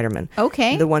against Schneiderman.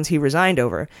 Okay. The ones he resigned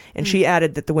over. And she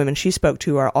added that the women she spoke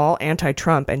to are all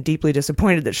anti-Trump and deeply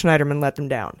disappointed that Schneiderman let them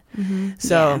down.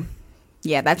 So...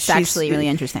 Yeah, that's actually really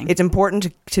interesting. It's important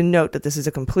to note that this is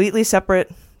a completely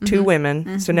separate 2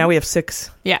 women. So now we have 6.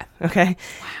 Yeah. Okay.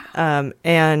 Wow.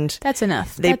 And that's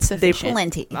enough. That's sufficient.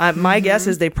 Plenty. My guess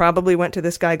is they probably went to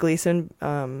this guy Gleason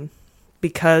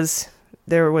because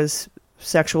there was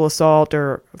sexual assault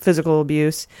or physical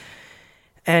abuse.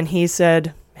 And he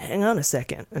said, hang on a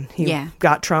second. And he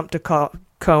got Trump to call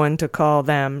Cohen to call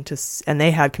them and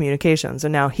they had communications.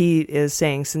 And now he is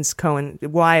saying, since Cohen,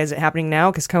 why is it happening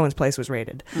now? Because Cohen's place was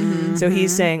raided. So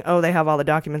he's saying, oh, they have all the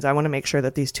documents. I want to make sure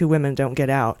that these 2 women don't get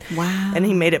out. Wow. And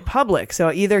he made it public.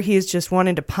 So either he's just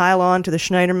wanting to pile on to the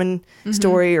Schneiderman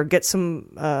story or get some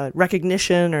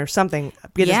recognition or something,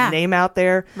 get his name out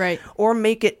there. Right. Or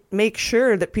make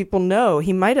sure that people know.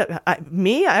 He might have,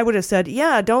 I would have said,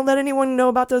 don't let anyone know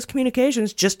about those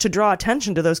communications just to draw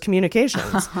attention to those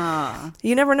communications.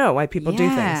 You never know why people do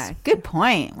things. Good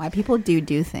point. Why people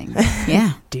do things.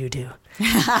 Yeah. do.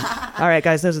 All right,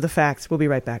 guys, those are the facts. We'll be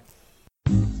right back.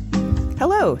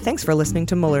 Hello. Thanks for listening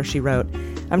to Mueller, She Wrote.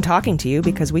 I'm talking to you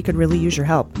because we could really use your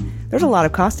help. There's a lot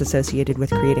of cost associated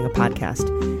with creating a podcast.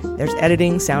 There's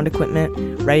editing, sound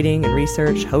equipment, writing and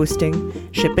research,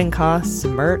 hosting, shipping costs,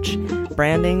 merch,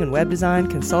 branding and web design,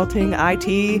 consulting,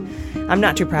 IT. I'm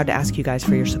not too proud to ask you guys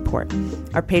for your support.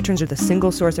 Our patrons are the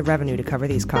single source of revenue to cover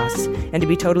these costs, and to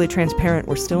be totally transparent,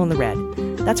 we're still in the red.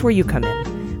 That's where you come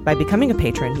in. By becoming a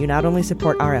patron, you not only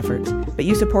support our efforts, but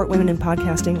you support women in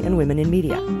podcasting and women in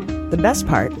media. The best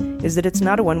part is that it's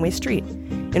not a one-way street.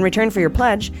 In return for your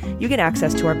pledge, you get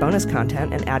access to our bonus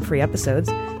content and ad-free episodes.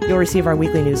 You'll receive our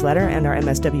weekly newsletter and our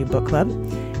MSW book club.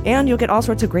 And you'll get all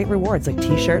sorts of great rewards like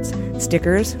t-shirts,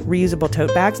 stickers, reusable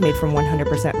tote bags made from 100%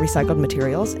 recycled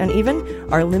materials, and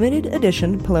even our limited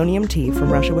edition polonium tea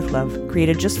from Russia with Love,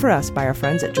 created just for us by our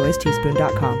friends at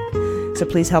joysteaspoon.com. So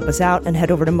please help us out and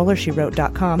head over to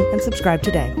MullerSheWrote.com and subscribe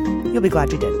today. You'll be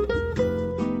glad you did.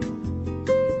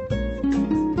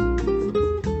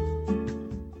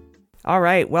 All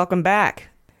right, welcome back.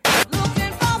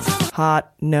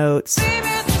 Hot Notes.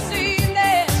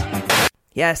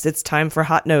 Yes, it's time for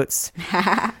Hot Notes.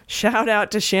 Shout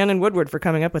out to Shannon Woodward for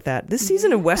coming up with that. This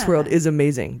season of Westworld is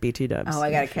amazing, BT dubs. Oh,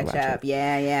 I gotta catch up.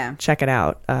 Yeah. Check it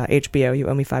out. HBO, you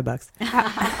owe me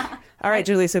 $5. All right,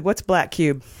 Jaleesa, what's Black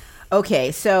Cube?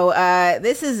 Okay, so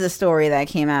this is a story that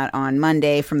came out on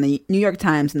Monday from the New York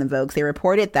Times and the Vogue. They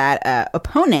reported that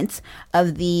opponents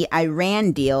of the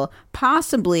Iran deal,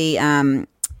 possibly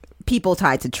people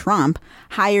tied to Trump,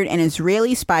 hired an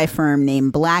Israeli spy firm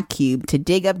named Black Cube to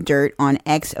dig up dirt on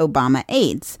ex-Obama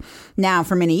aides. Now,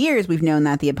 for many years, we've known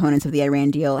that the opponents of the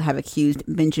Iran deal have accused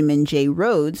Benjamin J.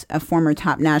 Rhodes, a former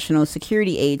top national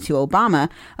security aide to Obama,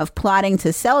 of plotting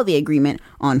to sell the agreement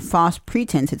on false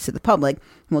pretenses to the public.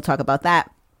 We'll talk about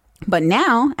that. But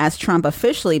now, as Trump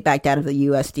officially backed out of the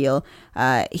U.S. deal,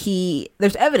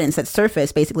 there's evidence that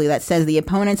surfaced basically that says the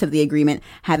opponents of the agreement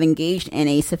have engaged in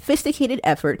a sophisticated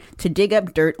effort to dig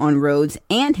up dirt on Rhodes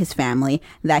and his family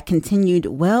that continued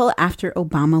well after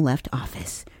Obama left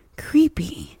office.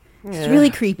 Creepy. It's really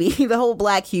creepy. The whole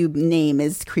Black Cube name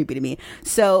is creepy to me.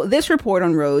 So this report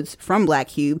on Rhodes from Black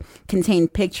Cube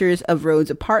contained pictures of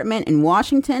Rhodes' apartment in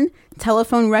Washington,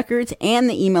 telephone records, and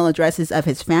the email addresses of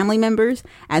his family members,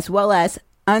 as well as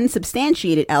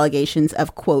unsubstantiated allegations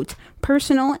of, quote,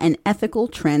 personal and ethical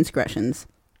transgressions.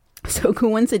 So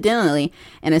coincidentally,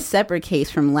 in a separate case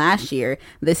from last year,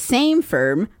 the same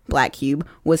firm, Black Cube,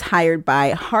 was hired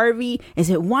by Harvey.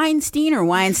 Is it Weinstein or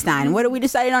Weinstein? What are we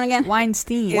decided on again?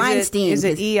 Weinstein. Is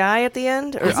it EI at the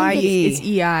end or IE? It's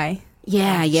EI.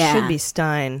 Yeah. Should be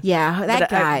Stein. Yeah, that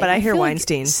guy. But I hear feel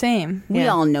Weinstein. Same. We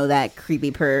all know that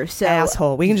creepy So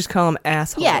asshole. We can just call him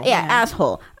asshole. Yeah,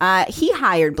 asshole. He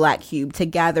hired Black Cube to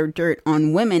gather dirt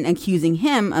on women accusing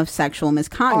him of sexual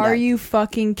misconduct. Are you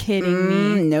fucking kidding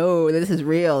me? No, this is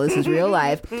real. This is real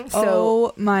life.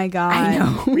 Oh my God. I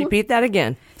know. Repeat that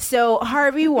again. So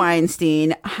Harvey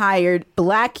Weinstein hired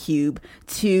Black Cube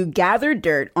to gather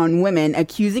dirt on women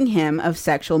accusing him of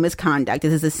sexual misconduct.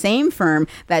 This is the same firm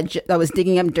that was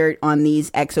digging up dirt on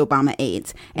these ex-Obama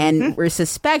aides. And we're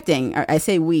suspecting, or I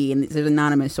say we, and there's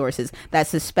anonymous sources, that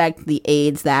suspect the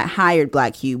aides that hired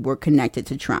Black Cube were connected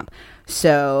to Trump.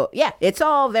 So, yeah, it's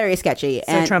all very sketchy.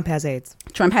 So Trump has AIDS.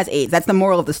 Trump has AIDS. That's the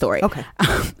moral of the story. Okay.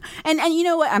 And you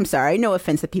know what? I'm sorry. No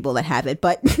offense to people that have it.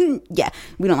 But, yeah,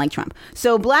 we don't like Trump.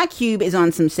 So Black Cube is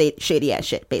on some shady-ass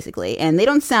shit, basically. And they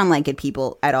don't sound like good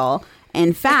people at all.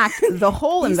 In fact, the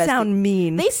whole They sound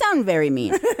mean. They sound very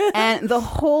mean. And the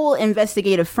whole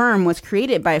investigative firm was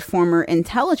created by former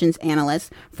intelligence analysts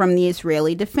from the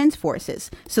Israeli Defense Forces.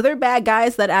 So they're bad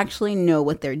guys that actually know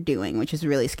what they're doing, which is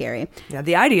really scary. Yeah,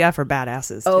 the IDF are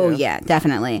badasses, too. Oh, yeah,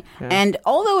 definitely. Yeah. And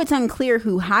although it's unclear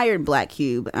who hired Black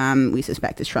Cube, we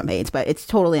suspect it's Trump aides, but it's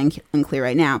totally unclear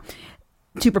right now.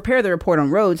 To prepare the report on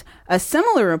Rhodes, a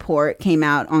similar report came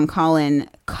out on Colin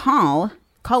Kahl.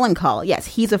 Yes,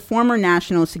 he's a former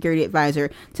national security advisor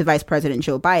to Vice President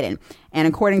Joe Biden. And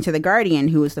according to The Guardian,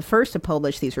 who was the first to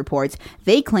publish these reports,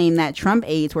 they claim that Trump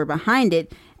aides were behind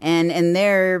it. And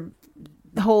their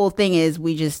whole thing is,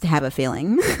 we just have a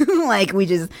feeling. Like, we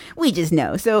just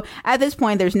know. So at this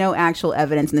point, there's no actual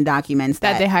evidence in the documents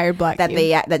that they hired Black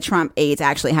Cube. That Trump aides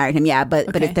actually hired him. Yeah,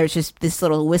 but if there's just this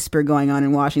little whisper going on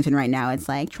in Washington right now, it's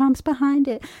like Trump's behind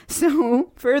it.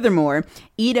 So furthermore,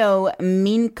 Ido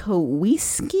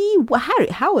Minkowiecki,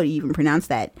 how would you even pronounce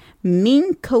that?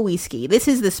 Minkowiecki. This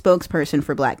is the spokesperson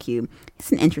for Black Cube.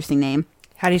 It's an interesting name.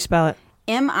 How do you spell it?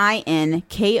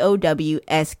 Minkowski.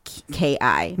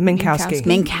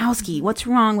 Minkowski. What's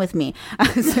wrong with me?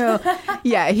 So,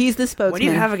 yeah, he's the spokesman. What do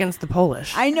you have against the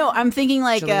Polish? I know. I'm thinking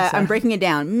like I'm breaking it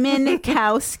down.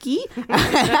 Minkowski.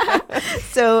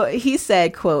 So he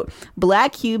said, quote,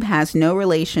 Black Cube has no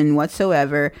relation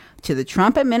whatsoever to the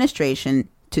Trump administration,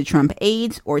 to Trump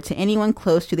aides, or to anyone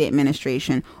close to the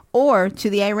administration, or to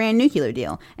the Iran nuclear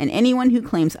deal, and anyone who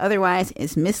claims otherwise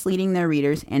is misleading their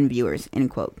readers and viewers, end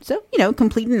quote. So,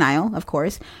 complete denial, of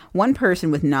course. One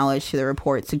person with knowledge to the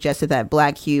report suggested that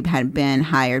Black Cube had been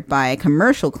hired by a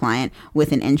commercial client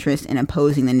with an interest in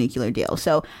opposing the nuclear deal.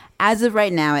 So, as of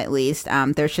right now, at least,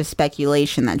 there's just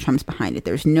speculation that Trump's behind it.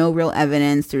 There's no real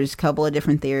evidence. There's a couple of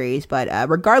different theories. But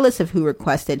regardless of who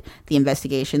requested the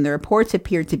investigation, the reports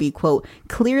appear to be, quote,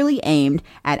 clearly aimed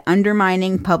at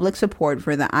undermining public support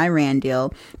for the Iran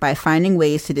deal by finding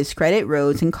ways to discredit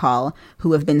Rhodes and Kahl,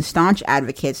 who have been staunch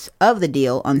advocates of the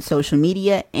deal on social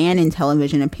media and in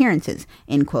television appearances,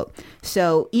 end quote.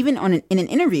 So even in an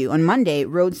interview on Monday,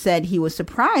 Rhodes said he was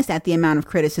surprised at the amount of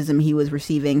criticism he was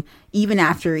receiving even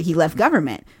after he left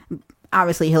government.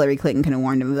 Obviously, Hillary Clinton could have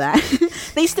warned him of that.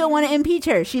 They still want to impeach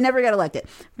her. She never got elected.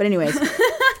 But anyways,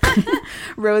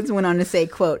 Rhodes went on to say,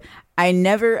 quote, I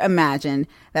never imagined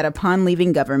that upon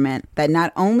leaving government that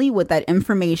not only would that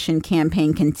information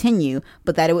campaign continue,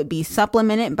 but that it would be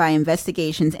supplemented by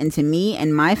investigations into me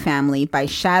and my family by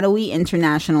shadowy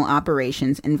international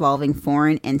operations involving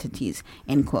foreign entities,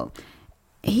 end quote.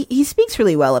 He speaks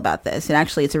really well about this. And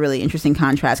actually, it's a really interesting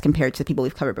contrast compared to the people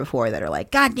we've covered before that are like,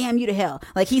 God damn you to hell.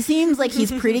 Like, he seems like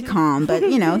he's pretty calm, but,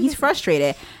 you know, he's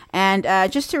frustrated. And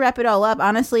just to wrap it all up,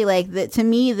 honestly, like, to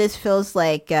me, this feels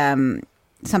like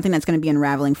something that's going to be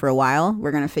unraveling for a while.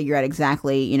 We're going to figure out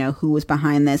exactly, you know, who was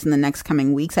behind this in the next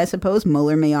coming weeks, I suppose.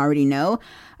 Mueller may already know.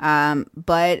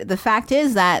 But the fact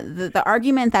is that the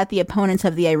argument that the opponents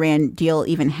of the Iran deal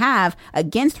even have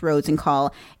against Rhodes and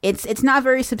Kahl, it's not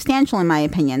very substantial in my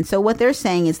opinion. So what they're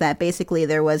saying is that basically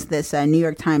there was this New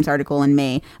York Times article in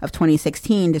May of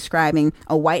 2016 describing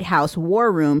a White House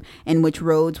war room in which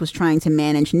Rhodes was trying to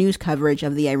manage news coverage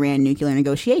of the Iran nuclear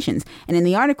negotiations. And in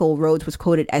the article, Rhodes was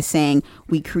quoted as saying,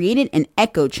 we created an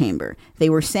echo chamber. They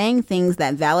were saying things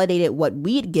that validated what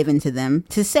we'd given to them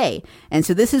to say. And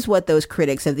so this is what those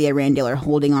critics of the Iran deal are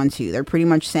holding on to. They're pretty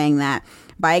much saying that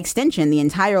by extension, the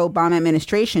entire Obama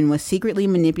administration was secretly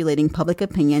manipulating public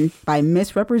opinion by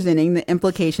misrepresenting the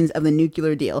implications of the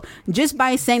nuclear deal. Just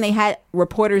by saying they had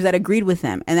reporters that agreed with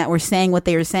them and that were saying what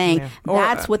they were saying,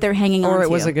 that's what they're hanging on to. Or it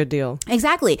was a good deal.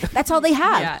 Exactly. That's all they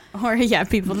have.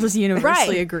 People just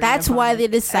universally agree. That's why they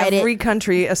decided. Every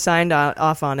country signed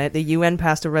off on it. The UN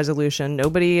passed a resolution.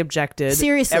 Nobody objected.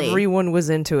 Seriously. Everyone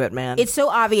was into it, man. It's so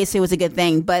obvious it was a good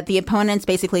thing, but the opponents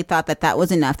basically thought that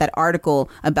was enough. That article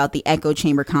about the echo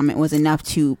chamber comment was enough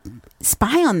to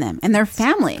spy on them and their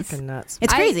families. Fucking nuts.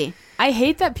 It's crazy. I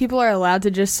hate that people are allowed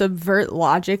to just subvert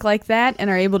logic like that and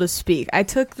are able to speak. I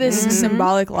took this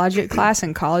symbolic logic class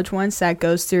in college once that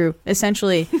goes through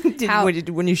essentially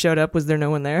when you showed up, was there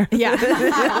no one there? Yeah.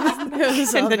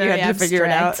 And then you had to figure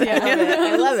it out. Yeah,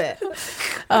 I love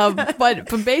it.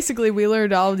 But basically we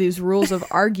learned all of these rules of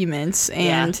arguments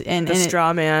and the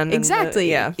straw man.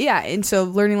 Exactly. And so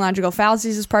learning logical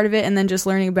fallacies is part of it, and then just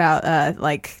learning about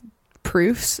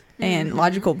proofs and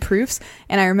logical proofs.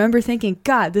 And I remember thinking,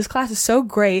 God, this class is so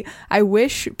great. I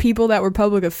wish people that were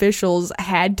public officials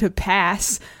had to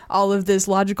pass all of this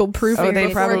logical proofing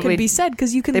before it could be said,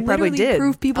 because you can literally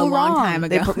prove people wrong. A long time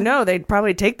ago. They'd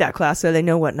probably take that class so they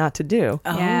know what not to do.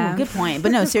 Oh, yeah. Good point.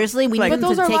 But no, seriously, we need to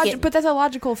take it. But that's a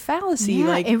logical fallacy.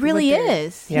 Yeah, it really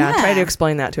is. Yeah, try to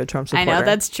explain that to a Trump supporter. I know,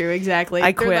 that's true, exactly.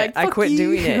 I quit. I quit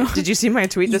doing it. Did you see my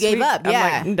tweet this week? You gave up, I'm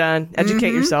like, I'm done.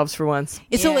 Educate yourselves for once.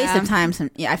 It's a waste of time.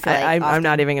 I feel like I'm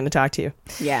not even going to talk to you.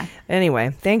 Yeah.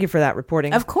 Anyway, thank you for that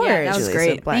reporting. Of course. Yeah, that was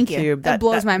great. Thank you. That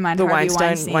blows my mind. The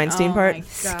Weinstein part.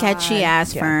 Sketchy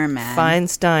ass firm, man.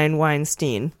 Feinstein,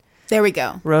 Weinstein. There we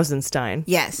go. Rosenstein.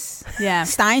 Yes. Yeah.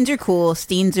 Steins are cool.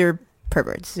 Steens are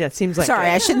perverts. Yeah, it seems like. Sorry,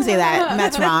 I shouldn't say that.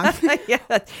 That's wrong.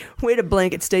 Yeah, way to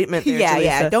blanket statement there, Yeah, Jaleesa.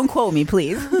 yeah. Don't quote me,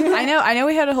 please. I know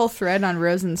we had a whole thread on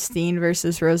Rosenstein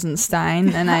versus Rosenstein,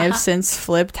 and I have since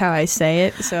flipped how I say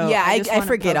it. So yeah, I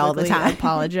forget all the time.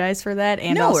 Apologize for that,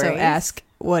 and no also worries. ask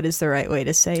what is the right way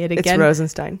to say it again. It's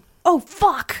Rosenstein. Oh,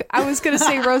 fuck. I was going to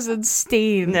say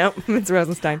Rosenstein. No, it's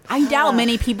Rosenstein. I doubt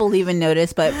many people even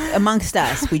notice, but amongst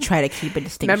us, we try to keep a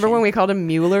distinction. Remember when we called him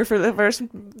Mueller for the first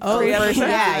 3 episodes?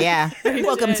 Yeah.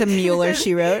 Welcome to Mueller,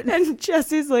 she wrote. And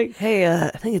Jesse's like, hey, I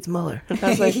think it's Mueller. And I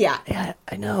was like, yeah,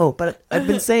 I know, but I've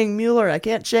been saying Mueller. I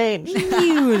can't change.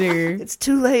 Mueller. It's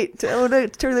too late.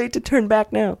 It's too late to turn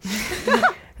back now.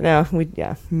 No,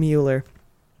 Mueller.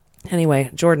 Anyway,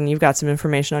 Jordan, you've got some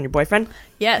information on your boyfriend?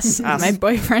 Yes, my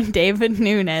boyfriend David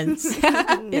Nunes.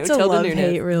 It's a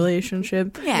love-hate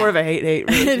relationship. Yeah. More of a hate-hate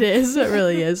relationship. It is. It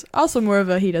really is. Also more of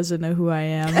a he doesn't know who I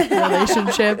am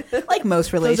relationship. Like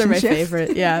most relationships. Those are my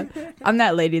favorite, yeah. I'm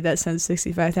that lady that sends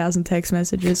 65,000 text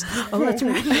messages. Oh, that's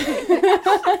right.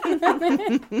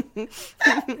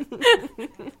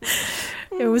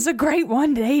 It was a great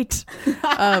one date.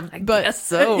 I guess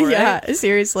so, right? Yeah,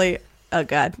 seriously. Oh,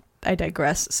 God. I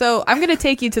digress. So I'm going to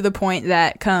take you to the point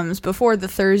that comes before the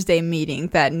Thursday meeting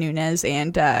that Nunes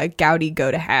and Gowdy go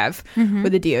to have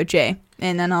with the DOJ.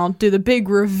 and then I'll do the big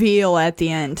reveal at the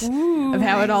end of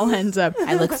how it all ends up.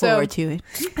 I look forward to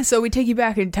it. So we take you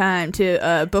back in time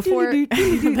to before.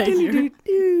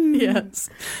 Yes.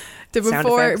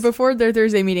 Before their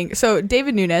Thursday meeting. So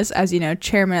David Nunes, as you know,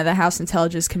 chairman of the House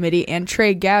Intelligence Committee, and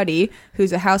Trey Gowdy,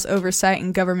 who's a House Oversight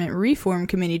and Government Reform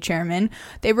Committee chairman,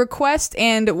 they request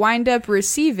and wind up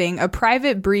receiving a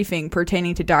private briefing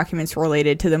pertaining to documents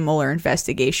related to the Mueller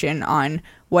investigation on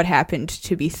what happened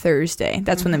to be Thursday.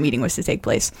 That's when the meeting was to take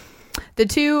place. The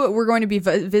two were going to be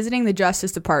visiting the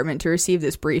Justice Department to receive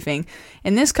this briefing,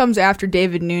 and this comes after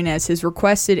David Nunes has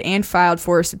requested and filed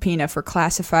for a subpoena for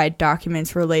classified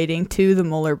documents relating to the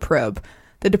Mueller probe.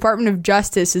 The Department of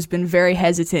Justice has been very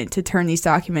hesitant to turn these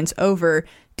documents over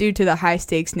due to the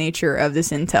high-stakes nature of this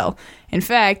intel. In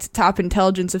fact, top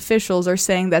intelligence officials are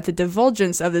saying that the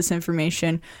divulgence of this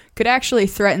information could actually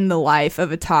threaten the life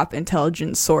of a top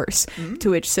intelligence source, to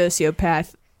which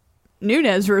sociopath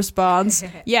Nunes responds,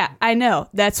 "Yeah, I know.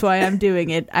 That's why I'm doing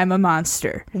it. I'm a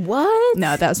monster." What?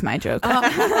 No, that was my joke. You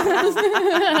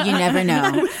never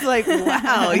know. It's like,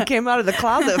 wow, he came out of the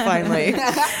closet finally.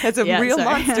 That's a real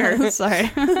monster. Sorry.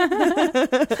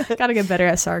 Gotta get better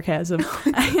at sarcasm.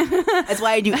 That's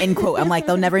why I do end quote. I'm like,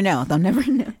 they'll never know. They'll never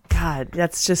know. God,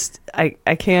 that's just, I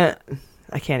can't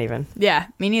even. Yeah,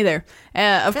 me neither.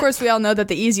 Of course, we all know that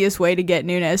the easiest way to get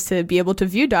Nunes to be able to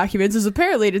view documents is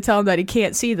apparently to tell him that he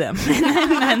can't see them.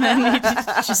 And then he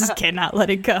just cannot let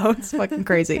it go. It's fucking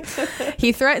crazy.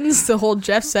 He threatens to hold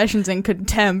Jeff Sessions in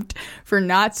contempt for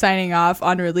not signing off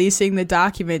on releasing the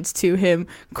documents to him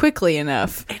quickly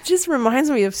enough. It just reminds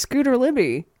me of Scooter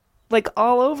Libby. Like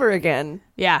all over again.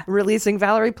 Yeah. Releasing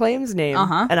Valerie Plame's name.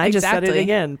 And I just said it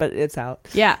again, but it's out.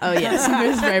 Yeah. Oh, yes.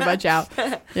 It's very much out.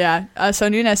 Yeah. So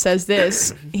Nunes says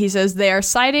this. He says they are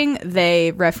citing,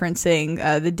 referencing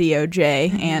the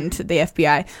DOJ and the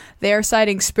FBI. They are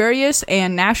citing spurious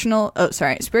national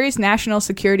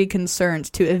security concerns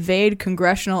to evade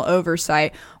congressional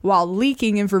oversight while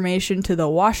leaking information to the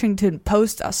Washington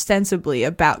Post ostensibly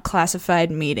about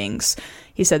classified meetings.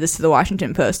 He said this to the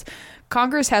Washington Post.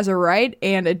 Congress has a right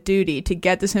and a duty to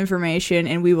get this information,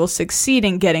 and we will succeed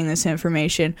in getting this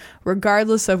information,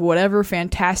 regardless of whatever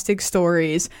fantastic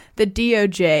stories the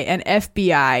DOJ and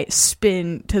FBI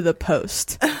spin to the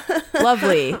Post.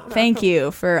 Lovely. Thank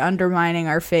you for undermining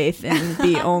our faith in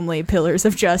the only pillars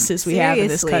of justice we have in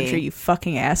this country, you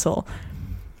fucking asshole.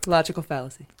 Logical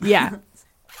fallacy. Yeah.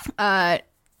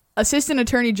 Assistant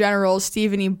Attorney General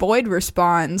Stephen E. Boyd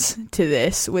responds to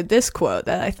this with this quote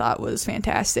that I thought was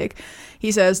fantastic. He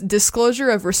says, "Disclosure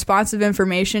of responsive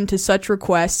information to such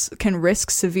requests can risk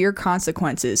severe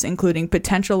consequences, including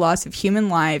potential loss of human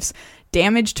lives,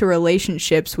 damage to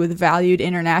relationships with valued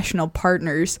international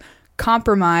partners,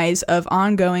 compromise of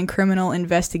ongoing criminal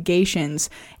investigations,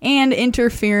 and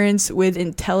interference with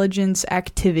intelligence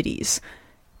activities."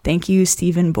 Thank you,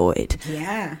 Stephen Boyd.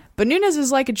 Yeah. But Nunes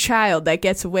is like a child that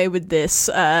gets away with this.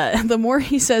 The more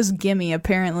he says gimme,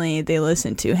 apparently they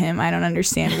listen to him. I don't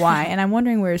understand why. And I'm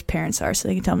wondering where his parents are so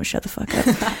they can tell him to shut the fuck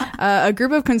up. A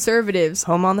group of conservatives.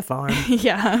 Home on the farm.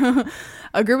 Yeah.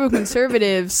 A group of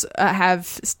conservatives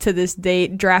have, to this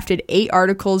date, drafted 8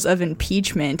 articles of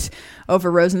impeachment over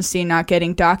Rosenstein not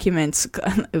getting documents.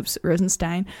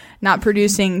 Rosenstein not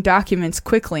producing documents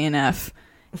quickly enough.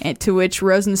 And to which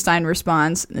Rosenstein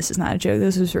responds, this is not a joke,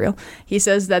 this is real. He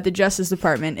says that the Justice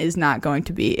Department is not going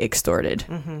to be extorted.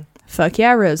 Fuck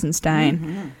yeah,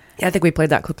 Rosenstein. Yeah, I think we played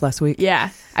that clip last week. Yeah.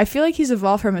 I feel like he's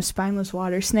evolved from a spineless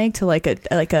water snake to like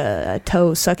a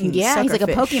toe sucking he's like a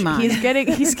Pokemon.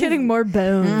 He's getting more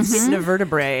bones. Getting a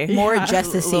vertebrae. More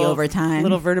justice-y over time.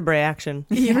 Little vertebrae action.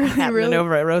 Happening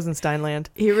over at Rosenstein land.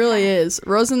 He really is.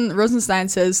 Rosenstein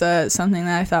says something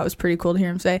that I thought was pretty cool to hear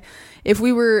him say. If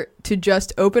we were to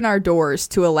just open our doors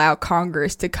to allow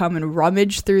Congress to come and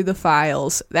rummage through the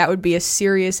files, that would be a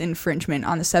serious infringement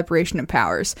on the separation of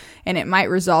powers, and it might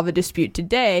resolve a dispute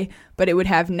today, but it would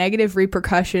have negative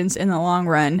repercussions in the long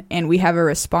run, and we have a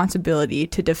responsibility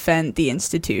to defend the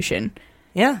institution.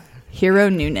 Yeah. Hero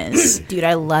Nunes. Dude,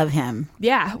 I love him.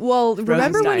 Yeah. Well,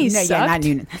 remember when he sucked? Yeah, not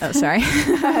Nunes. Oh, sorry.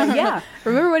 Yeah.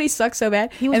 Remember when he sucked so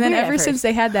bad? He was and then weird ever since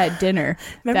they had that dinner.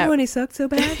 Remember when he sucked so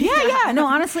bad? Yeah. No,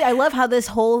 honestly, I love how this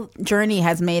whole journey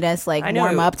has made us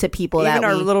warm up to people Even that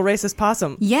our little racist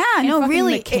possum. Yeah, no,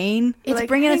 really. McCain. It's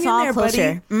bringing us all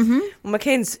closer. Well,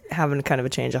 McCain's having kind of a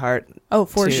change of heart Oh,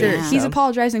 for too, sure. so. He's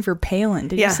apologizing for Palin.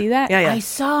 Did you see that? Yeah, yeah. I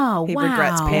saw. He Wow.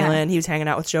 regrets Palin. He was hanging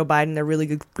out with Joe Biden. They're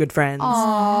really good friends.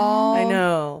 Aww. I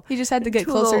know. He just had to get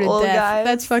Two closer to old death. guys.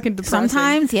 That's fucking depressing.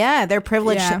 Sometimes, yeah, they're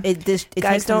privileged. Yeah. It Guys,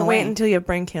 takes them don't wait away. until you have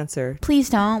brain cancer. Please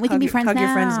don't. We can be friends hug now.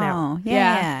 your friends now.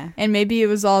 Yeah. And maybe it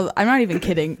was all, I'm not even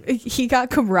kidding. He got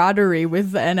camaraderie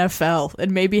with the NFL,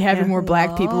 and maybe having more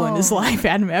black people in his life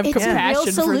had him have It's a compassion real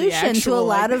for the solution actual, to a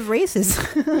lot of races.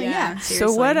 Yeah.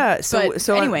 So what?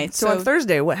 So anyway, on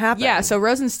Thursday, what happened? Yeah. So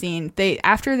Rosenstein,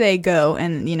 after they go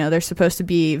and they're supposed to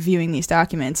be viewing these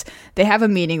documents, they have a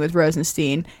meeting with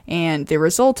Rosenstein, and the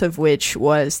result of which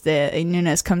was that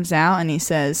Nunes comes out and he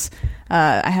says,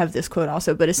 I have this quote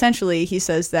also, but essentially he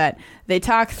says that they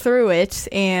talk through it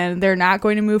and they're not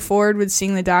going to move forward with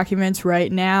seeing the documents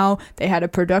right now. They had a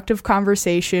productive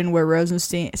conversation where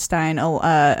Rosenstein explained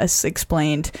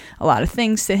a lot of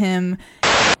things to him.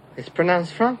 It's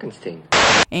pronounced Frankenstein.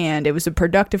 And it was a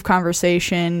productive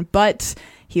conversation, but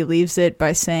he leaves it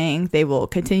by saying they will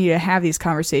continue to have these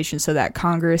conversations so that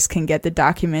Congress can get the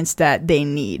documents that they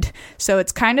need. So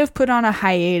it's kind of put on a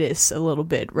hiatus a little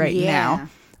bit right now,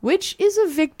 which is a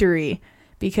victory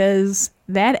because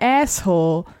that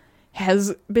asshole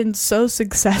has been so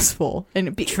successful.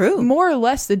 And true. More or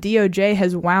less, the DOJ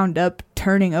has wound up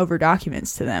turning over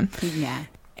documents to them. Yeah.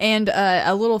 And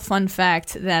a little fun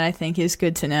fact that I think is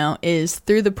good to know is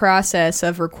through the process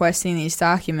of requesting these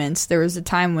documents, there was a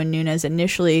time when Nunes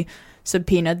initially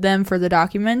subpoenaed them for the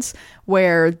documents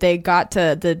where they got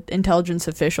to, the intelligence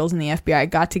officials and the FBI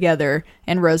got together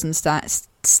and Rosenstein...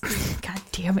 God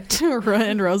damn it.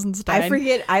 And Rosenstein. I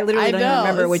forget. I literally don't even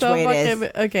remember which way it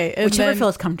is. Okay. Whichever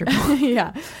feels comfortable.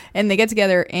 Yeah. And they get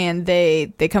together and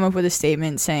they come up with a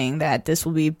statement saying that this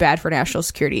will be bad for national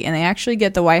security. And they actually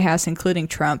get the White House, including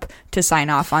Trump, to sign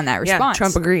off on that response. Yeah,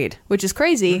 Trump agreed. Which is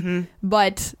crazy.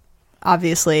 But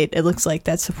obviously it looks like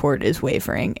that support is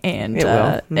wavering. And, it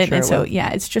will. and so, yeah,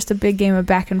 it's just a big game of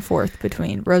back and forth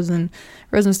between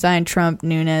Rosenstein, Trump,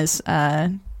 Nunes,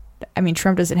 I mean,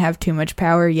 Trump doesn't have too much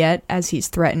power yet, as he's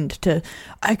threatened to,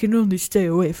 I can only stay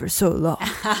away for so long,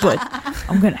 but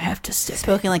I'm going to have to stay.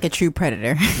 Spoken like a true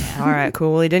predator. All right,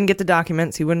 cool. Well, he didn't get the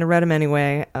documents. He wouldn't have read them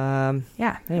anyway.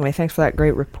 Yeah. Anyway, thanks for that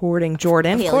great reporting,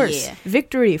 Jordan. Hell of course. yeah.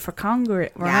 Victory for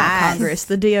Congress. Or not Congress,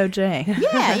 the DOJ.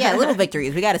 Yeah, little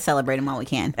victories. We got to celebrate them while we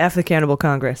can. F the cannibal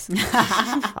Congress. All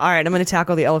right, I'm going to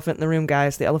tackle the elephant in the room,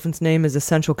 guys. The elephant's name is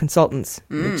Essential Consultants,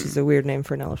 which is a weird name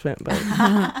for an elephant, but...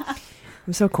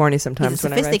 I'm so corny sometimes. He's a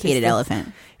when I write sophisticated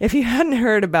elephant. If you hadn't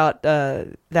heard about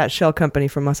that shell company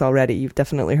from us already, you've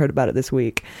definitely heard about it this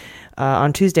week.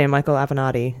 On Tuesday, Michael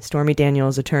Avenatti, Stormy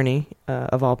Daniels' attorney,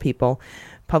 of all people,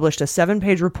 published a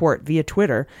 7-page report via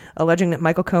Twitter alleging that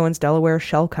Michael Cohen's Delaware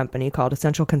shell company called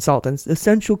Essential Consultants,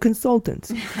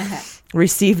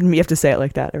 received, you have to say it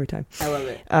like that every time. I love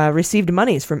it. Received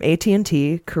monies from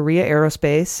AT&T, Korea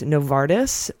Aerospace,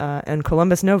 Novartis, and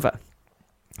Columbus Nova.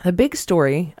 The big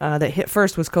story that hit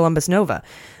first was Columbus Nova,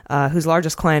 whose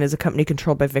largest client is a company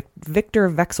controlled by Viktor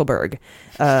Vekselberg,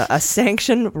 a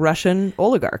sanctioned Russian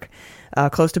oligarch,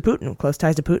 close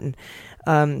ties to Putin.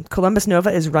 Columbus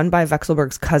Nova is run by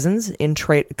Vekselberg's cousin,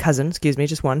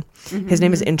 just one. Mm-hmm. His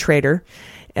name is Intrader,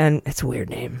 and it's a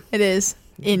weird name. It is.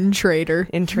 Intrader.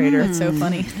 That's so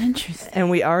funny. Interesting.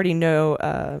 And we already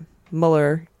know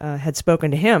Mueller had spoken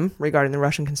to him regarding the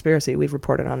Russian conspiracy. We've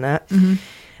reported on that. Mm-hmm.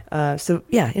 So,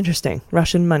 yeah, interesting.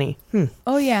 Russian money.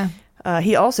 Oh, yeah.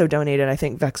 He also donated, I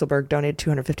think Vekselberg donated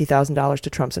 $250,000 to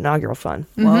Trump's inaugural fund.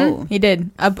 Whoa. He did.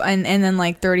 And then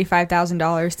like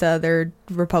 $35,000 to other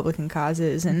Republican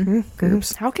causes and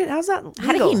groups. How's that legal?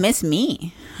 How did he miss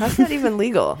me? How's that even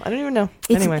legal? I don't even know.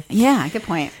 Anyway. Yeah, good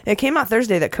point. It came out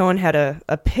Thursday that Cohen had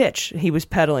a pitch he was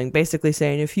peddling, basically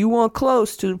saying, if you want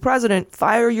close to the president,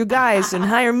 fire your guys and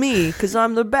hire me because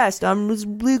I'm the best. I'm his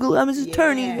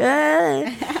attorney.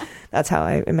 That's how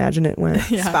I imagine it went.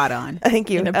 Yeah. Spot on. Thank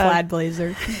you. In a plaid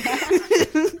blazer.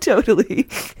 Totally.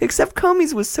 Except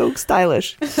Comey's was so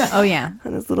stylish. Oh, yeah.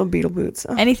 And his little beetle boots.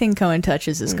 Oh. Anything Cohen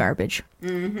touches is garbage.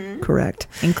 Mm-hmm. Correct.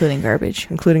 Including garbage.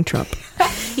 Including Trump.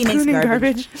 He makes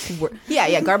garbage.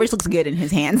 Yeah, garbage looks good in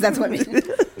his hands. That's what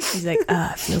he's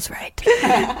like, feels right.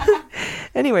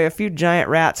 Anyway, a few giant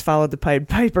rats followed the Pied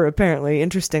Piper, apparently.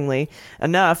 Interestingly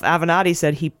enough, Avenatti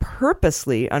said he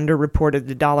purposely underreported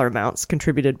the dollar amounts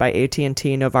contributed by AT&T,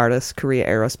 Novartis, Korea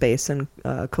Aerospace,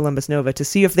 and Columbus Nova to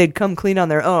see if they'd come clean on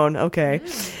their own. Okay.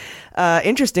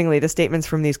 Interestingly, the statements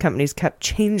from these companies kept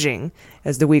changing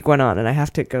as the week went on, and I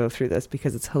have to go through this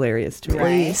because it's hilarious to read.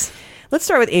 Please. Let's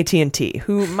start with AT&T,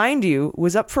 who, mind you,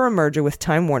 was up for a merger with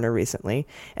Time Warner recently,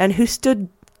 and who stood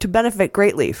to benefit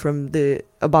greatly from the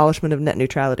abolishment of net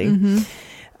neutrality.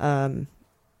 Mm-hmm.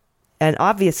 And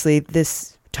obviously,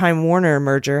 this Time Warner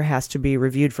merger has to be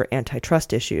reviewed for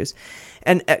antitrust issues.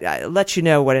 And I'll let you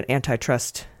know what an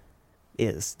antitrust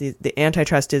is. The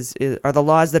antitrust are the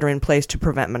laws that are in place to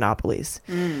prevent monopolies,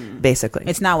 basically.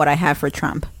 It's not what I have for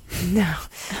Trump. No.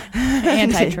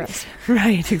 Antitrust.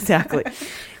 Right, exactly.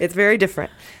 It's very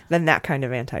different than that kind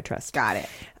of antitrust. Got it.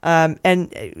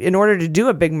 And in order to do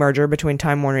a big merger between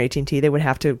Time Warner and AT&T, they would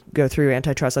have to go through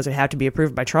antitrust laws. It would have to be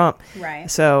approved by Trump. Right.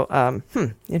 So,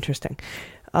 interesting.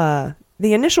 The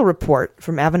initial report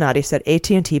from Avenatti said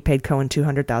AT&T paid Cohen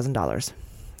 $200,000.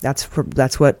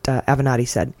 That's what Avenatti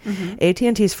said.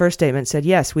 AT&T's first statement said,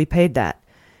 yes, we paid that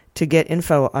to get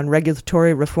info on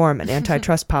regulatory reform and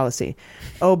antitrust policy.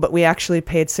 Oh, but we actually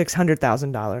paid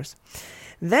 $600,000.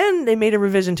 Then they made a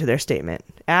revision to their statement,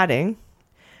 adding,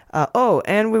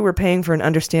 and we were paying for an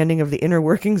understanding of the inner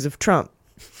workings of Trump.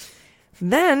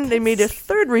 Then they made a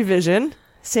third revision,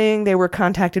 saying they were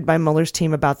contacted by Mueller's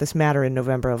team about this matter in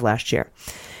November of last year.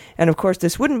 And of course,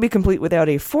 this wouldn't be complete without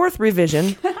a fourth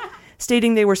revision,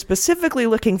 stating they were specifically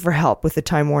looking for help with the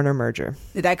Time Warner merger.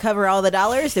 Did that cover all the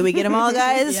dollars? Did we get them all,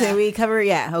 guys? Yeah. Did we cover?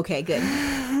 Yeah. Okay, good.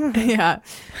 Yeah.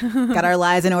 Got our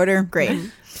lies in order? Great.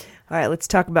 All right, let's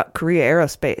talk about Korea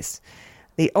Aerospace.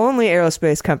 The only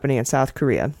aerospace company in South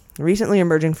Korea, recently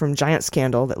emerging from giant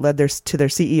scandal that led to their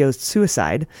CEO's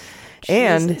suicide,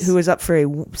 and who is up for a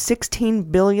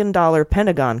 $16 billion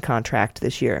Pentagon contract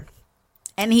this year.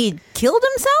 And he killed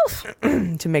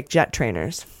himself? To make jet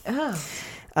trainers. Oh.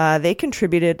 They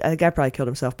contributed, the guy probably killed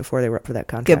himself before they were up for that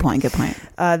contract. Good point.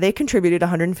 They contributed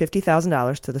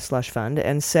 $150,000 to the slush fund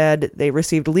and said they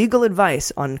received legal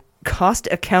advice on cost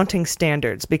accounting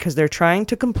standards because they're trying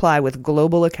to comply with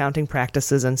global accounting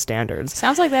practices and standards.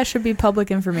 Sounds like that should be public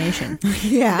information.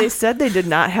 Yeah. They said they did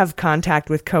not have contact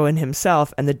with Cohen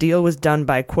himself, and the deal was done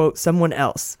by, quote, someone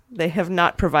else. They have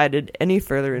not provided any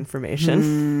further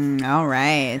information. All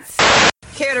right.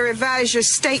 Care to revise your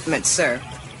statement, sir?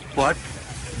 What?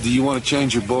 Do you want to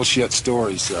change your bullshit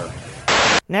story, sir?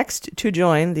 Next to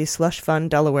join the Slush Fund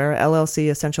Delaware LLC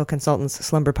Essential Consultants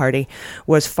slumber party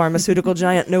was pharmaceutical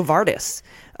giant Novartis,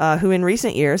 who in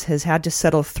recent years has had to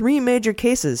settle 3 major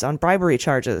cases on bribery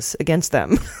charges against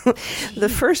them. The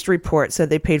first report said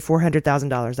they paid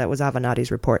 $400,000. That was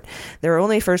Avenatti's report. Their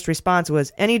only first response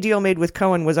was, any deal made with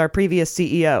Cohen was our previous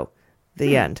CEO.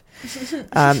 The end.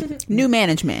 New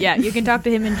management. Yeah, you can talk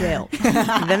to him in jail.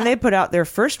 Then they put out their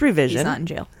first revision. He's not in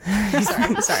jail.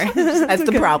 Sorry. That's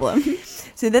the problem.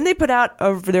 So then they put out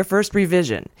their first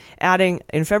revision, adding,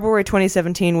 in February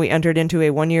 2017, we entered into a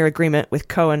 1-year agreement with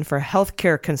Cohen for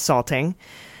healthcare consulting,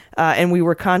 and we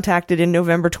were contacted in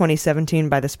November 2017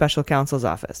 by the special counsel's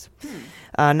office.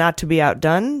 Not to be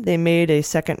outdone, they made a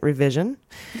second revision,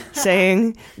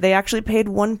 saying they actually paid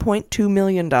 $1.2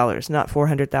 million, not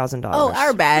 $400,000. Oh,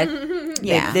 our bad.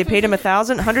 Yeah. They paid him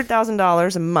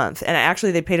 $100,000 a month, and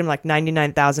actually they paid him like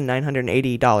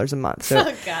 $99,980 a month. So,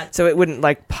 oh, God. So it wouldn't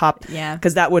like pop,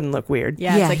 because that wouldn't look weird.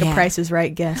 Yeah, it's like a Price is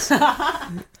Right guess.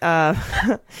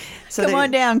 So Come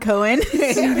on down, Cohen.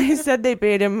 So they said they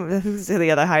paid him,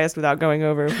 the highest without going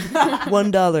over,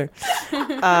 $1.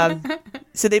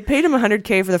 So they paid him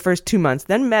 $100K for the first 2 months,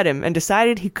 then met him and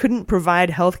decided he couldn't provide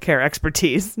healthcare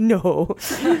expertise. No.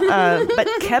 But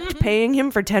kept paying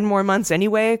him for 10 more months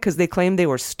anyway because they claimed they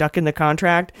were stuck in the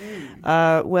contract.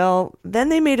 Well, then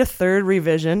they made a third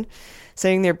revision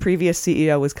saying their previous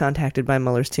CEO was contacted by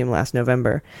Mueller's team last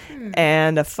November.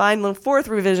 And a final fourth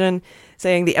revision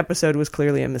saying the episode was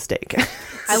clearly a mistake.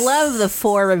 I love the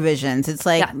 4 revisions. It's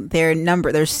like their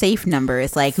safe number.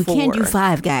 It's like, we can't do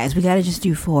 5, guys. We got to just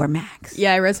do 4 max.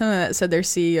 Yeah, I read something that said their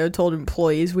CEO told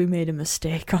employees we made a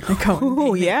mistake on the Cohen.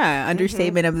 Oh, yeah.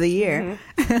 Understatement of the year.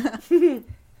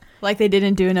 Like they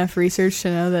didn't do enough research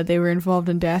to know that they were involved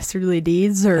in dastardly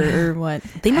deeds or what?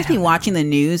 They must be watching the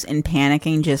news and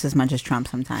panicking just as much as Trump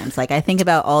sometimes. Like I think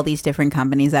about all these different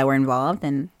companies that were involved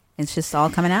and it's just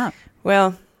all coming out.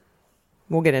 Well,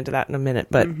 we'll get into that in a minute.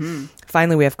 But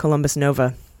finally, we have Columbus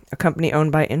Nova, a company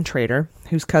owned by Intrader,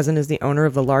 whose cousin is the owner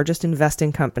of the largest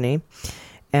investing company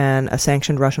and a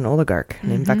sanctioned Russian oligarch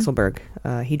named Vekselberg.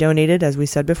 He donated, as we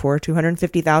said before,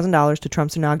 $250,000 to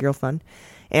Trump's inaugural fund.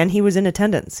 And he was in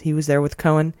attendance. He was there with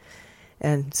Cohen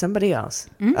and somebody else.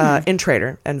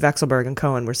 Intrader and Vekselberg and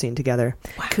Cohen were seen together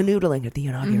canoodling at the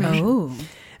inauguration.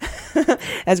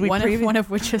 As we one of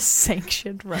which is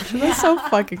sanctioned Russia. That's so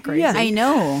fucking crazy. Yeah, I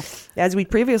know. As we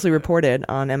previously reported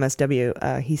on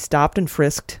MSW, he stopped and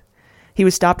frisked. He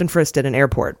was stopped and frisked at an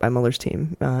airport by Mueller's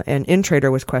team, and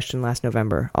Intrader was questioned last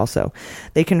November also.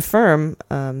 They confirm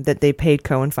that they paid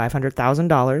Cohen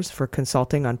 $500,000 for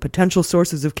consulting on potential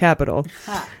sources of capital.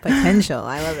 Potential.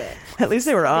 I love it. At least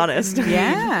they were honest.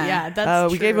 Yeah,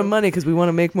 that's we gave him money because we want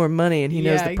to make more money, and he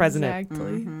knows the president.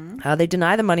 Exactly. They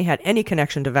deny the money had any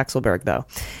connection to Vexelberg, though,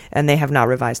 and they have not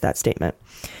revised that statement.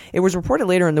 It was reported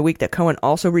later in the week that Cohen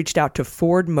also reached out to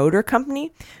Ford Motor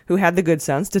Company, who had the good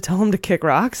sense to tell him to kick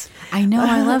rocks. I know.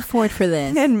 I love Ford for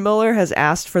this. And Mueller has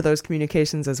asked for those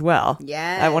communications as well.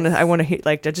 Yes. I want to hear,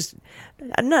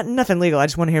 nothing legal. I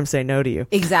just want to hear him say no to you.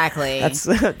 Exactly.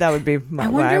 That would be my. I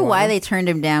wonder why they turned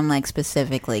him down, like,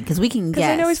 specifically, because we can guess. Because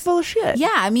I know he's full of shit.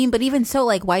 Yeah, I mean, but even so,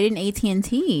 like, why didn't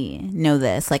AT&T know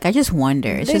this? Like, I just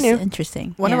wonder. It's just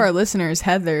interesting. One of our listeners,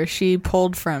 Heather, she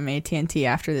pulled from AT&T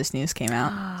after this news came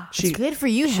out. It's good for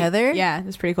you, Heather. Yeah,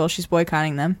 it's pretty cool. She's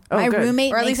boycotting them. My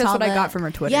roommate, or at least that's what I got from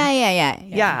her Twitter.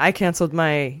 Yeah. I canceled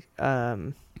my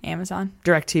Amazon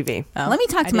DirecTV. Let me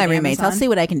talk to my roommates. Amazon. I'll see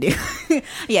what I can do.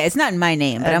 Yeah, it's not in my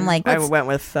name, but And I'm like, I went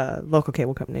with local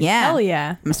cable company. Yeah, hell yeah.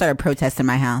 I'm gonna start a protest in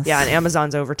my house. Yeah, and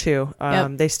Amazon's over too.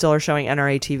 They still are showing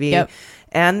NRA TV. Yep.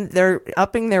 And they're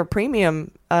upping their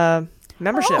premium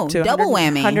membership to double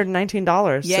whammy.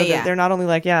 $119. Yeah, so yeah. that they're not only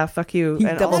like, yeah, fuck you,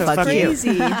 and double also fuck fuck you.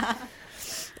 Crazy.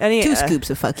 Two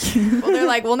scoops of fuck you. Well, they're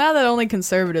like, well, now that only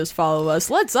conservatives follow us,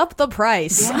 let's up the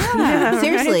price. Yeah,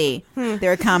 seriously,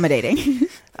 they're accommodating.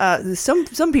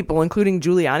 Some people, including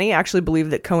Giuliani, actually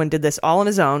believe that Cohen did this all on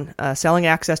his own, selling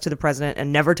access to the president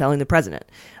and never telling the president.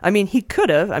 I mean, he could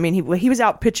have. I mean, he was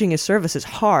out pitching his services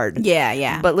hard.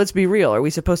 Yeah. But let's be real. Are we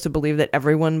supposed to believe that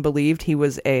everyone believed he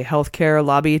was a healthcare,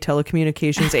 lobby,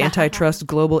 telecommunications, antitrust,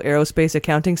 global aerospace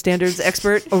accounting standards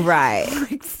expert? Right.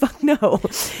 Like, fuck no.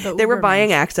 They were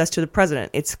buying access to the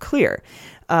president. It's clear.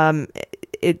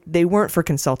 They weren't for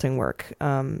consulting work.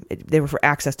 They were for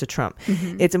access to Trump.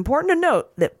 Mm-hmm. It's important to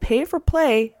note that pay for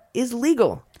play is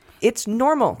legal. It's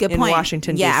normal in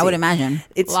Washington, D.C. Yeah, I would imagine.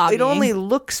 It only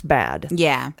looks bad.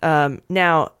 Yeah.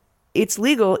 Now, it's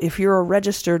legal if you're a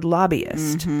registered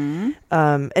lobbyist. Mm-hmm.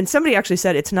 And somebody actually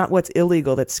said it's not what's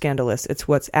illegal that's scandalous. It's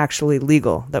what's actually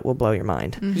legal that will blow your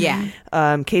mind. Mm-hmm.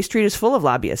 Yeah. K Street is full of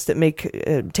lobbyists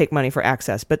that take money for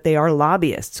access, but they are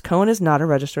lobbyists. Cohen is not a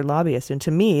registered lobbyist. And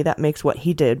to me, that makes what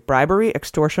he did bribery,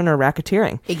 extortion, or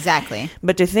racketeering. Exactly.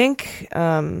 But to think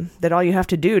that all you have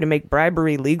to do to make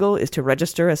bribery legal is to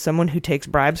register as someone who takes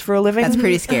bribes for a living. That's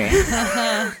pretty scary.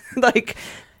 Like...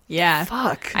 Yeah.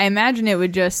 Fuck. I imagine it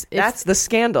would just... That's the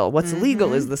scandal. What's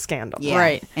legal is the scandal. Yeah.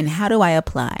 Right. And how do I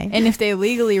apply? And if they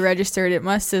legally registered, it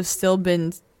must have still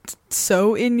been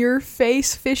so in your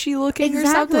face, fishy looking or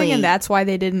something, and that's why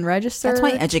they didn't register. That's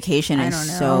why education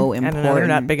is so important. I don't know. They're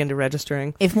not big into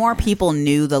registering. If more people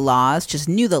knew the laws, just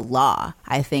knew the law,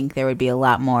 I think there would be a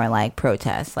lot more like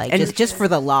protests, like just for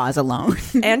the laws alone.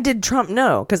 And did Trump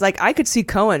know? Because like I could see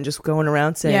Cohen just going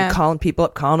around saying, calling people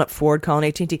up, calling up Ford, calling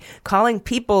AT&T, calling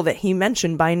people that he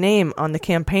mentioned by name on the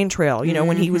campaign trail. You know,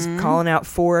 when he was calling out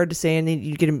Ford, saying that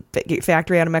you get a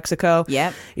factory out of Mexico.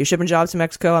 Yep. You're shipping jobs to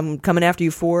Mexico. I'm coming after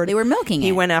you, Ford. They were milking it.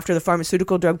 He went after the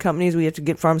pharmaceutical drug companies. We have to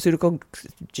get pharmaceutical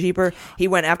cheaper. He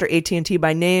went after AT&T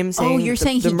by name, saying you're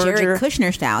saying the merger. Jared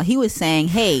Kushner style. He was saying,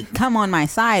 hey, come on my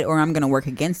side or I'm going to work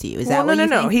against you. Is that what you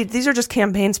think? These are just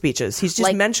campaign speeches. He's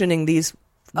just mentioning these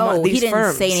he didn't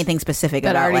firms. say anything specific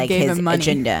about like his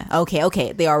agenda.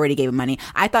 Okay, they already gave him money.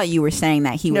 I thought you were saying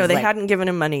that he was. No, they hadn't given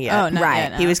him money yet. Oh, not right.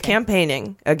 yet, no, he was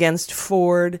campaigning against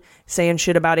Ford, saying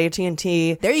shit about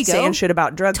AT&T. There you go. Saying shit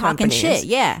about drug Talking companies. shit,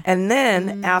 yeah. And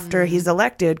then after he's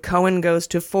elected, Cohen goes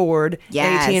to Ford,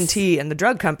 AT&T, and the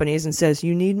drug companies and says,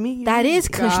 "You need me." That is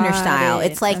Kushner style.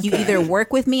 It's like you either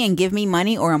work with me and give me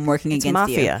money, or I'm working against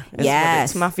mafia. you.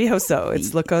 It's mafioso.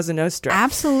 It's La Cosa Nostra.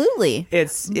 Absolutely.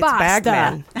 It's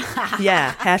Bagman.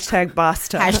 Yeah. Hashtag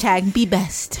Basta. Hashtag be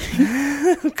best.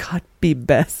 God, be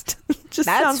best. Just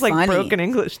That's sounds like funny. broken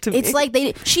English to me. It's like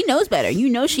she knows better. You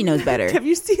know she knows better. Have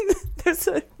you seen there's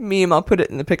a meme, I'll put it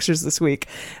in the pictures this week,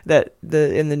 that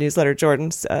in the newsletter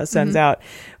Jordan sends out.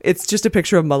 It's just a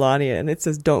picture of Melania and it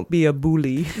says, "Don't be a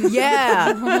bully."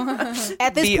 Yeah.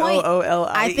 At this point, Booli.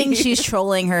 I think she's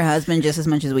trolling her husband just as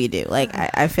much as we do. Like,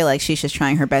 I feel like she's just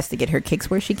trying her best to get her kicks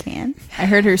where she can. I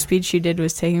heard her speech she did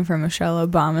was taken from Michelle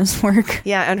Obama's work.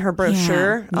 Yeah, and her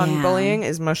brochure on bullying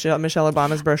is Michelle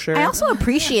Obama's brochure. I also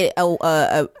appreciate,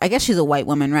 I guess she's a white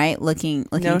woman, right? Looking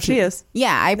no, she is.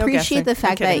 Yeah, I appreciate the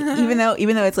fact that even though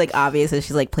it's like obvious that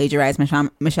she's like plagiarized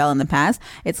Michelle in the past,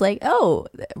 it's like, oh,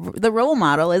 the role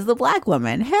model is the black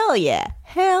woman. Hell yeah.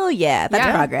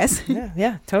 That's progress.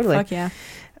 Yeah, totally. Fuck yeah.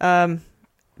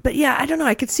 But yeah, I don't know.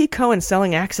 I could see Cohen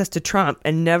selling access to Trump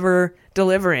and never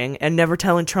delivering and never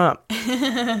telling Trump.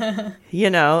 You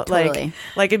know, Totally.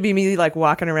 like it'd be me like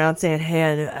walking around saying,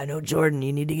 "Hey, I know Jordan.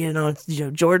 You need to get on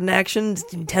Jordan action.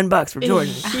 $10 for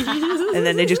Jordan." And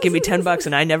then they just give me $10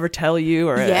 and I never tell you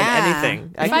or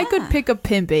anything. If I could pick a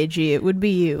pimp, AG, it would be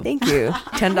you. Thank you.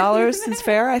 $10 is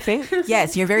fair, I think.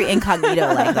 Yes, you're very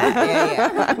incognito like that.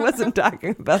 Yeah. I wasn't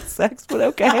talking about sex, but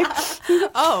okay.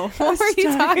 Oh, what were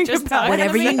you talking about?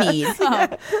 Whatever you need.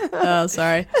 Oh,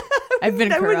 sorry. I've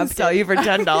been I wouldn't corrupted. sell you for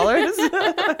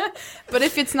 $10. But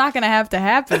if it's not going to have to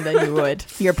happen, then you would.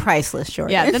 You're priceless,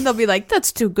 Jordan. Yeah, then they'll be like,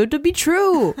 that's too good to be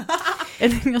true.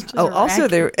 And then you'll just Also,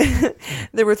 rack it.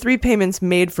 there were 3 payments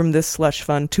made from this slush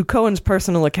fund to Cohen's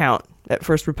personal account at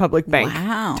First Republic Bank,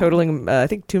 Wow. totaling, I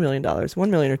think, $2 million. $1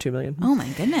 million or $2 million. Oh, my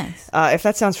goodness. If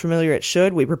that sounds familiar, it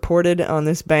should. We reported on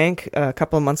this bank a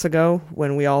couple of months ago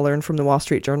when we all learned from the Wall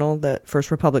Street Journal that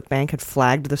First Republic Bank had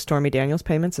flagged the Stormy Daniels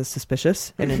payments as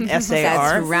suspicious in an SAR.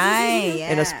 That's right.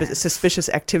 In a suspicious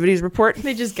activities report.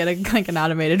 They just get an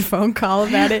automated phone call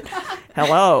about it.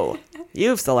 Hello,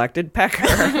 you've selected Pecker.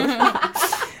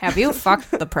 Have you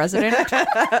fucked the president?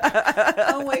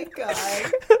 Oh, my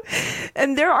God.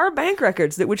 And there are bank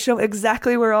records that would show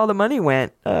exactly where all the money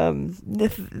went.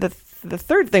 The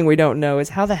third thing we don't know is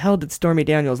how the hell did Stormy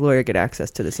Daniels' lawyer get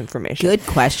access to this information? Good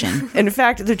question. In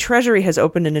fact, the Treasury has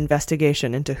opened an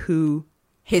investigation into who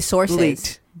his sources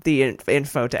leaked the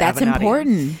info to That's Avenatti.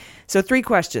 important. So 3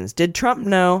 questions. Did Trump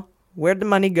know? Where'd the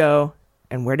money go?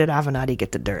 And where did Avenatti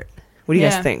get the dirt? What do you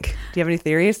guys think? Do you have any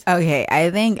theories? Okay,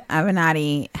 I think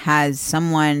Avenatti has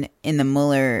someone in the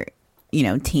Mueller,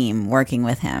 team working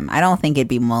with him. I don't think it'd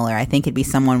be Mueller. I think it'd be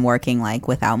someone working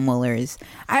without Mueller's.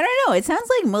 I don't know. It sounds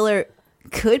like Mueller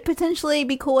could potentially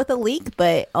be cool with a leak,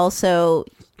 but also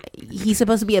he's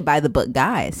supposed to be a by the book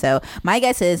guy. So my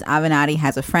guess is Avenatti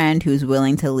has a friend who's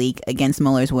willing to leak against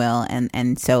Mueller's will,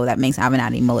 and so that makes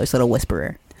Avenatti Mueller's little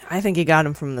whisperer. I think he got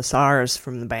him from the SARS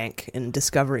from the bank in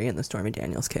Discovery in the Stormy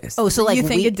Daniels case. Oh, so you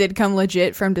think it did come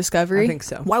legit from Discovery? I think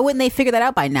so. Why wouldn't they figure that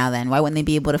out by now then? Why wouldn't they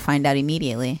be able to find out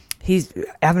immediately?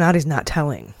 Avenatti's not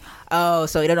telling. Oh,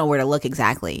 so they don't know where to look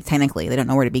exactly. Technically, they don't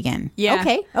know where to begin. Yeah.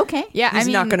 Okay. Yeah, He's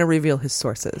not going to reveal his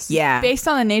sources. Yeah. Based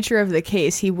on the nature of the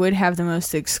case, he would have the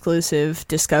most exclusive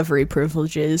discovery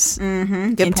privileges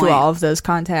into all of those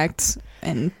contacts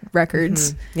and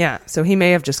records. Yeah, so he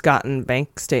may have just gotten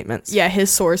bank statements. Yeah, his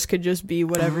source could just be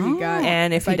whatever he got.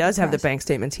 And if he does have the bank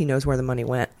statements, he knows where the money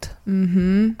went.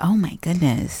 Mm-hmm. Oh my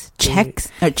goodness.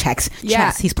 Checks. Yeah.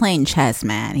 Chess. He's playing chess,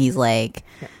 man. He's like...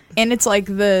 And it's like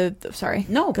sorry.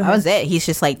 No, that was it. He's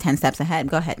just 10 steps ahead.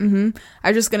 Go ahead. Mm-hmm.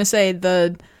 I was just going to say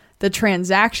the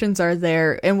transactions are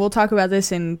there. And we'll talk about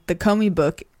this in the Comey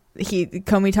book.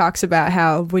 Comey talks about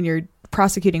how when you're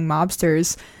prosecuting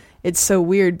mobsters, it's so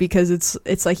weird because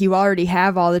it's like you already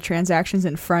have all the transactions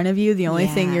in front of you. The only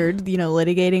thing you're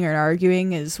litigating or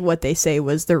arguing is what they say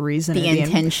was the reason, the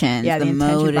intention, the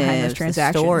motive behind those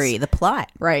transactions, the story, the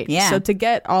plot. Right. Yeah. So to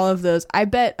get all of those, I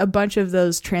bet a bunch of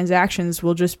those transactions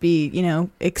will just be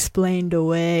explained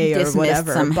away dismissed or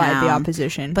whatever somehow by the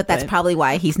opposition. But that's probably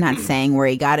why he's not saying where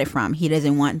he got it from. He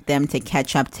doesn't want them to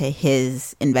catch up to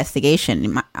his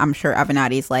investigation. I'm sure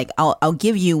Avenatti's like, I'll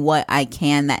give you what I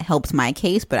can that helps my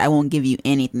case, but I won't give you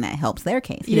anything that helps their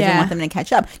case. He doesn't want them to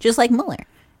catch up, just like Mueller.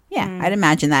 Yeah, I'd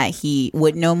imagine that he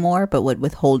would know more, but would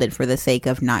withhold it for the sake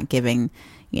of not giving,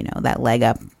 that leg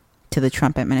up to the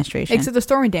Trump administration. Except the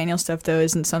Stormy Daniels stuff, though,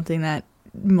 isn't something that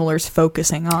Mueller's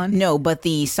focusing on. No, but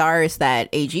the SARS that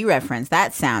AG referenced,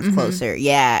 that sounds closer.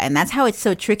 Yeah, and that's how it's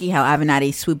so tricky how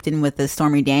Avenatti swooped in with the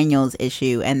Stormy Daniels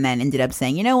issue and then ended up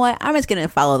saying, you know what, I'm just going to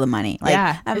follow the money.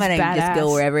 I'm going to just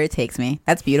go wherever it takes me.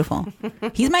 That's beautiful.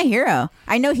 He's my hero.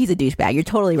 I know he's a douchebag. You're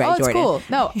totally right, Jordan. Oh, it's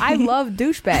cool. No, I love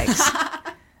douchebags.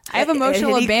 I have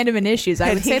emotional abandonment issues.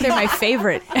 I would say they're my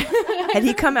favorite. Had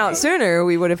he come out sooner,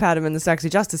 we would have had him in the Sexy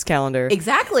Justice calendar.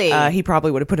 Exactly. He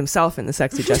probably would have put himself in the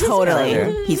Sexy Justice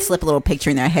calendar. He'd slip a little picture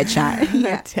in their headshot.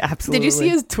 Yeah, absolutely. Did you see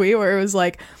his tweet where it was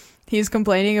like, he's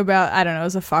complaining about, I don't know, it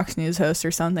was a Fox News host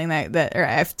or something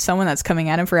or someone that's coming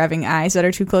at him for having eyes that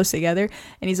are too close together.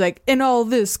 And he's like, and all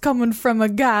this coming from a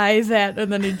guy that,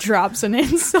 and then he drops an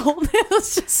insult. It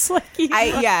was just like,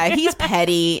 he's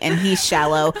petty and he's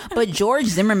shallow. But George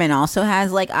Zimmerman also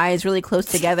has eyes really close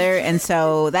together. And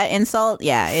so that insult,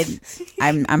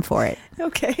 I'm for it.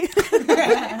 Okay.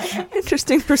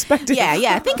 Interesting perspective.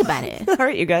 Yeah. Think about it. All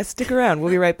right, you guys, stick around.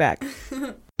 We'll be right back.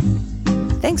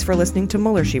 Thanks for listening to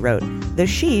Mueller, She Wrote. The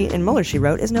she in Mueller, She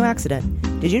Wrote is no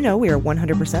accident. Did you know we are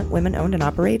 100% women-owned and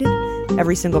operated?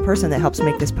 Every single person that helps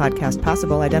make this podcast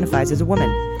possible identifies as a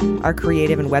woman. Our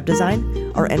creative and web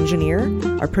design, our engineer,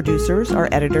 our producers, our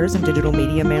editors and digital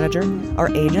media manager,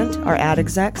 our agent, our ad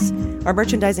execs, our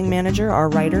merchandising manager, our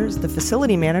writers, the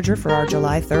facility manager for our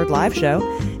July 3rd live show,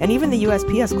 and even the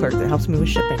USPS clerk that helps me with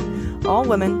shipping. All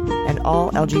women and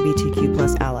all LGBTQ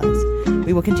plus allies.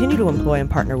 We will continue to employ and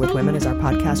partner with women as our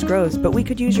podcast grows, but we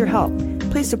could use your help.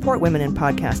 Please support women in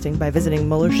podcasting by visiting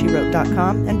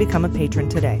MullerSheWrote.com and become a patron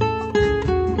today.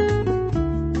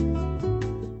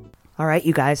 All right,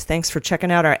 you guys, thanks for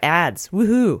checking out our ads.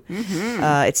 Woohoo!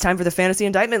 It's time for the Fantasy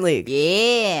Indictment League.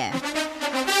 Yeah.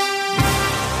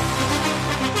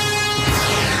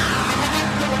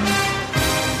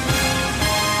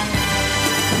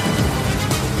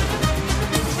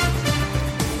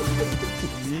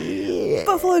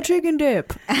 Buffalo chicken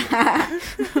dip.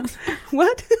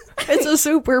 What? It's a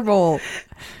Super Bowl.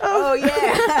 Oh,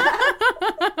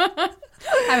 yeah.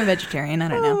 I'm a vegetarian. I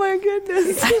don't know. Oh, my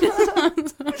goodness.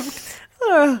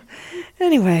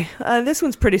 Anyway, this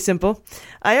one's pretty simple.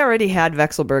 I already had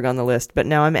Vexelberg on the list, but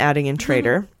now I'm adding in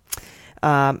Trader.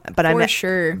 But I'm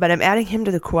adding him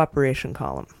to the cooperation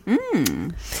column.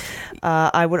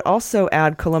 I would also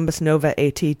add Columbus Nova,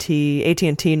 AT&T,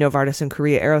 Novartis, and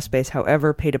Korea Aerospace.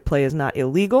 However, pay to play is not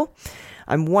illegal.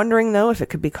 I'm wondering though if it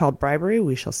could be called bribery.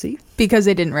 We shall see. Because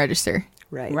they didn't register.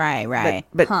 Right.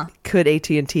 But could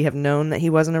AT&T have known that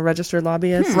he wasn't a registered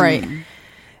lobbyist? Right.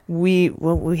 We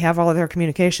have all of their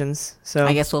communications, so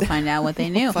I guess we'll find out what they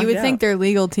knew. You would think their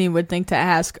legal team would think to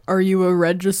ask, "Are you a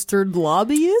registered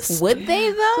lobbyist?" Would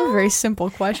they though? It's a very simple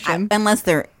question. Unless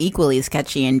they're equally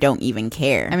sketchy and don't even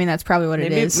care. I mean, that's probably what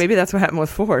it is. Maybe that's what happened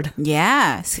with Ford.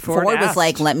 Yeah, Ford was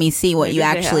like, "Let me see what you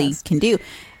actually can do."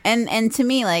 And to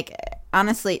me, like,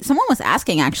 honestly, someone was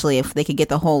asking actually if they could get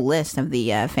the whole list of the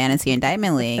Fantasy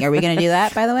Indictment League. Are we going to do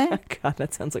that, by the way? God,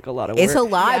 that sounds like a lot of work. It's a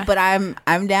lot, but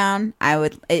I'm down.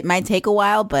 It might take a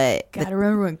while, but God, I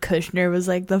remember when Kushner was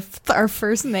like our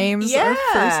first names, our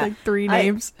first like 3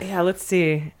 names. Let's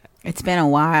see. It's been a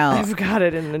while. I've got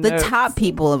it in the notes. The top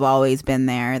people have always been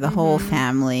there. The whole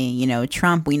family. You know,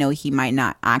 Trump, we know he might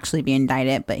not actually be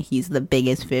indicted, but he's the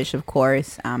biggest fish, of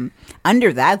course.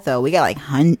 Under that, though, we got like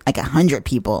 100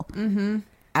 people. Mm-hmm.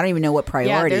 I don't even know what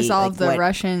priority. Yeah, there's all of the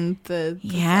Russian,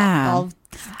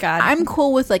 I'm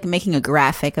cool with like making a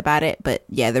graphic about it, but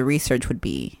yeah, the research would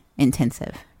be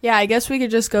intensive. Yeah, I guess we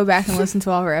could just go back and listen to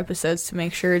all of our episodes to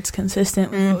make sure it's consistent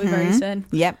with what we've already said.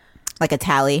 Yep. Like a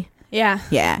tally. Yeah.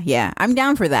 Yeah. I'm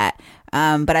down for that.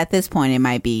 But at this point,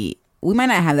 we might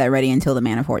not have that ready until the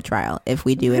Manafort trial if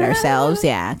we do it ourselves.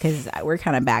 Yeah, because we're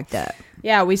kind of backed up.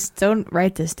 Yeah, we still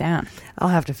write this down. I'll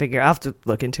have to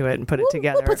look into it and put it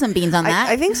together. We'll put some beans on that.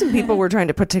 I think some people were trying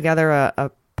to put together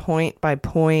a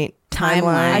point-by-point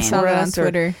timeline. I saw that on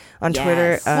Twitter.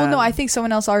 Twitter. Well, no, I think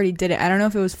someone else already did it. I don't know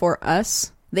if it was for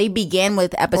us. They began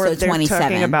with episode 27.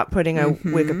 Talking about putting a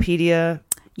Wikipedia...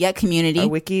 Yeah, community. A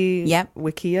wiki. Yep.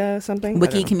 Wikia something.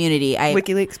 Wiki community.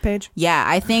 WikiLeaks page. Yeah,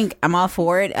 I think I'm all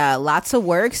for it. Lots of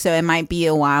work, so it might be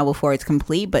a while before it's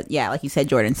complete. But yeah, like you said,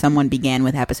 Jordan, someone began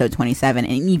with episode 27,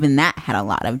 and even that had a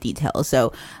lot of details.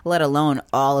 So let alone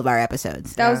all of our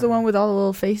episodes. That was the one with all the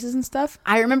little faces and stuff?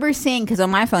 I remember seeing, because on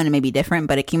my phone it may be different,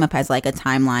 but it came up as like a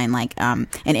timeline, like an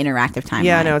interactive timeline.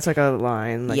 Yeah, no, it's like a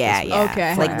line. Like yeah.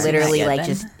 Okay. Like literally like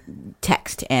just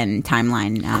text and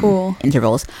timeline cool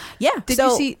intervals. Yeah. Did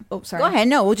you see? Oh, sorry. Go ahead.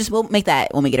 No, we'll make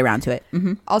that when we get around to it.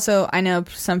 Mm-hmm. Also, I know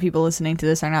some people listening to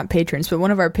this are not patrons, but one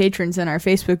of our patrons in our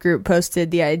Facebook group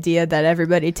posted the idea that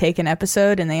everybody take an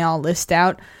episode and they all list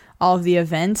out all of the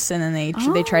events, and then they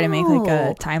try to make like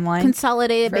a timeline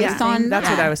consolidated based on. That's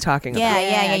what I was talking about.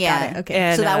 Yeah. Got it. Okay,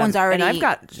 and, so that one's already. And I've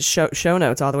got show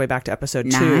notes all the way back to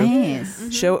episode 2.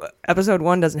 Nice. Episode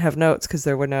 1 doesn't have notes because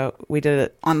we did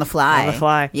it on the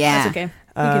fly. Yeah, that's okay.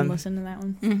 We can listen to that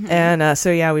one. Mm-hmm. And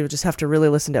so we would just have to really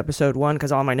listen to episode 1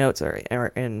 because all my notes are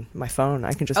in my phone.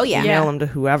 I can just email them to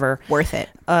whoever. Worth it.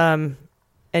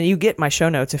 And you get my show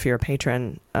notes if you're a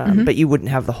patron, but you wouldn't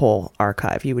have the whole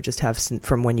archive. You would just have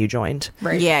from when you joined.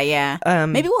 Right. Yeah.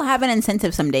 Maybe we'll have an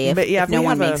incentive someday if no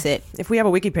one makes it. If we have a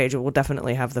wiki page, we'll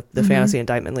definitely have the Fantasy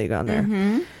Indictment League on there.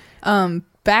 Mm-hmm.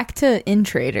 Back to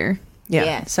InTrader.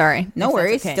 Yeah. Sorry. No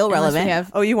worries. Okay. Still relevant.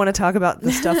 You want to talk about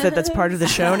the stuff that's part of the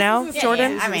show now,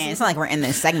 Jordan? Yeah. I mean, it's not like we're in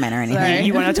this segment or anything. Sorry.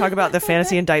 You want to talk about the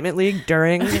Fantasy Indictment League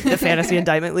during the Fantasy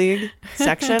Indictment League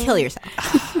section? Kill yourself.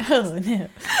 Oh no.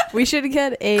 We should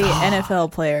get a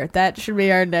NFL player. That should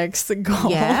be our next goal.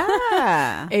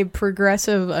 Yeah. A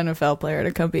progressive NFL player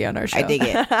to come be on our show. I dig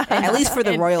it. At least for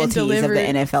the royalties of the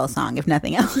NFL song, if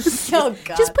nothing else. Oh,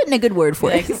 God. Just putting a good word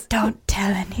for it. Don't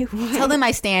tell anyone. Tell them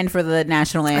I stand for the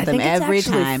national anthem every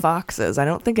time. Foxes. I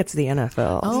don't think it's the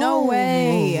NFL. Oh. No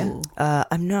way.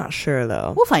 I'm not sure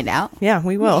though. We'll find out. Yeah,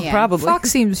 we will probably. Fox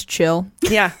seems chill.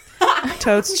 Yeah.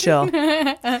 Totes chill.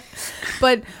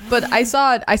 But I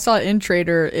saw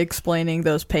InTrader explaining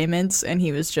those payments, and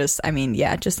he was just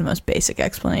the most basic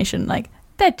explanation. Like,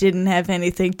 that didn't have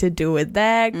anything to do with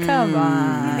that. Come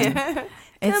on.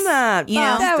 Come on, you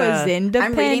know, that was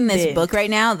independent. I'm reading this book right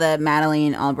now, the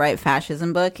Madeleine Albright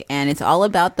fascism book, and it's all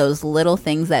about those little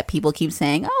things that people keep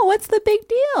saying, oh, what's the big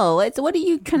deal? What are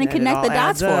you trying to connect the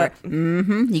dots for?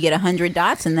 You get 100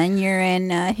 dots, and then you're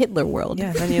in Hitler world.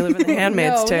 Yeah, then you live in the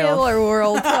Handmaid's Tale. Hitler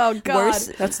world. Oh, God.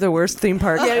 Worst, that's the worst theme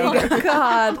park. Oh,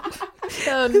 God.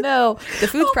 Oh, no. The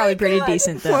food's probably pretty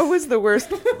decent, though. What was the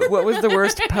worst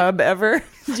pub ever?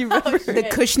 Do you remember? The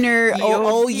Kushner,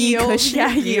 Ye Kushner.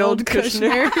 Yeah, Ye Old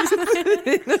Kushner.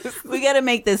 We got to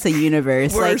make this a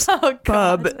universe. Worst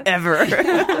pub ever.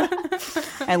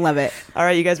 I love it. All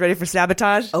right, you guys ready for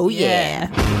sabotage? Oh, yeah.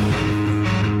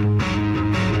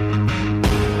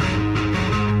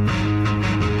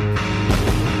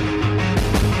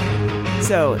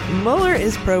 So, Mueller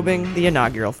is probing the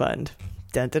inaugural fund.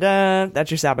 Dun, dun, dun. That's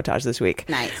your sabotage this week.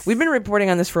 Nice. We've been reporting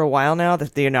on this for a while now,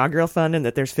 that the inaugural fund, and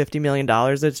that there's $50 million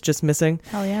that's just missing.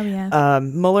 Hell yeah, we have.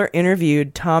 Mueller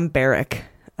interviewed Tom Barrack,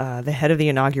 the head of the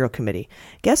inaugural committee.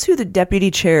 Guess who the deputy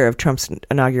chair of Trump's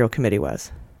inaugural committee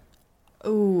was?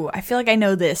 Ooh, I feel like I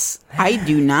know this. I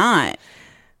do not.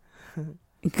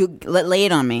 Lay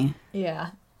it on me. Yeah.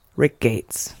 Rick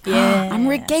Gates. Yeah. I'm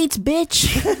Rick Gates,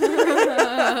 bitch.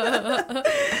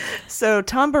 So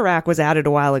Tom Barrack was added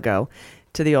a while ago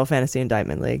to the old Fantasy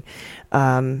Indictment League.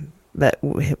 But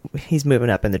he's moving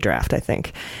up in the draft, I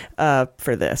think,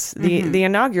 for this. The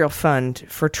inaugural fund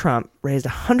for Trump raised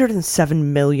 $107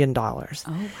 million. Oh, wow.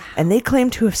 And they claim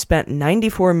to have spent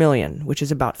 $94 million, which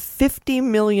is about $50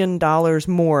 million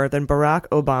more than Barack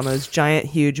Obama's giant,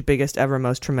 huge, biggest ever,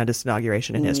 most tremendous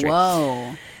inauguration in history.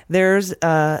 Whoa.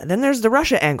 Then there's the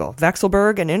Russia angle.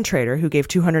 Vexelberg, an InTrader, who gave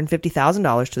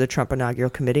 $250,000 to the Trump inaugural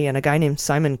committee, and a guy named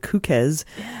Simon Kukes,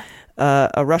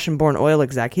 a Russian-born oil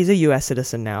exec. He's a U.S.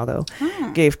 citizen now, though.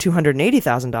 Gave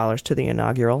 $280,000 to the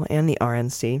inaugural and the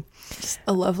RNC. Just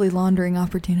a lovely laundering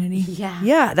opportunity.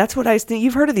 Yeah, that's what I think.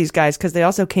 You've heard of these guys because they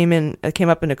also came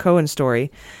up in a Cohen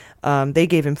story. They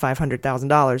gave him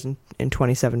 $500,000 in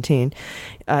 2017.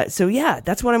 So yeah,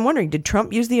 that's what I'm wondering. Did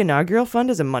Trump use the inaugural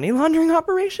fund as a money laundering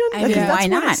operation? I mean, why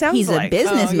not? He's a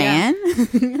businessman.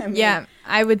 Yeah,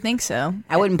 I would think so.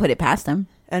 I wouldn't put it past him.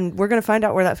 And we're going to find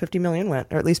out where that $50 million went,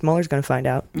 or at least Mueller's going to find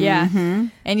out. Yeah,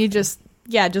 and you just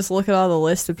look at all the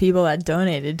list of people that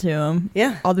donated to him.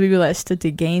 Yeah, all the people that stood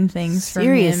to gain things from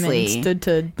him and stood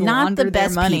to not the launder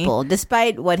best their money. people,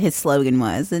 despite what his slogan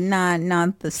was, and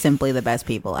not simply the best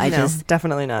people.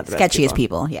 Definitely not the sketchiest best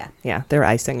people. Yeah, they're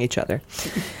icing each other.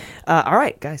 All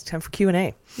right, guys, time for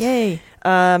Q&A. Yay.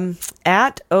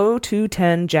 At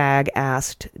 0210 Jag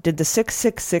asked, did the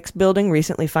 666 building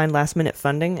recently find last-minute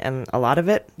funding? And a lot of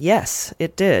it? Yes,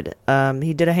 it did.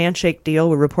 He did a handshake deal.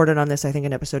 We reported on this, I think,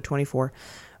 in episode 24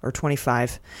 or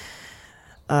 25.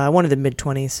 One of the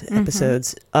mid-20s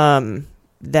episodes.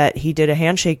 That he did a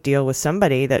handshake deal with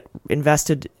somebody that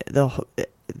invested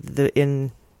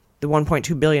in the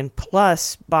 $1.2 billion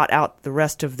plus bought out the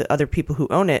rest of the other people who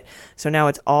own it. So now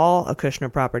it's all a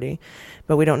Kushner property,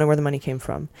 but we don't know where the money came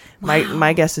from. Wow.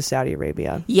 My guess is Saudi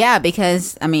Arabia. Yeah,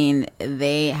 because, I mean,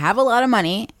 they have a lot of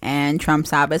money, and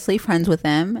Trump's obviously friends with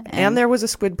them. And there was a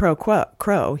squid pro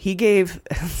quo. He gave...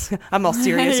 I'm all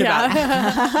serious about it.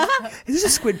 This is a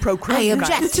squid pro quo. I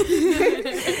object.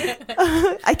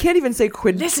 I can't even say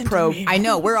quid pro. I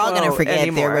know, we're all going to forget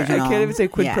anymore. The original. I can't even say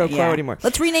quid pro quo anymore.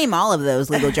 Let's rename all of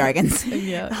those legal jargons.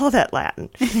 All that Latin.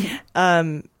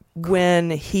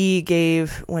 When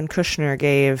Kushner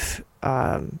gave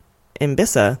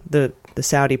Mbissa, the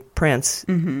Saudi prince,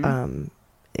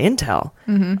 intel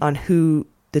on who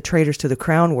the traitors to the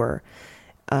crown were,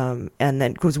 and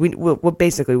then because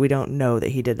basically we don't know that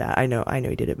he did that. I know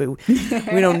he did it, but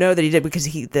we don't know that he did because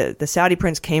the Saudi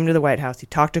prince came to the White House. He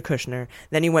talked to Kushner,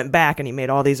 then he went back and he made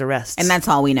all these arrests, and that's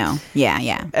all we know.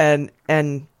 Yeah.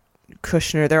 And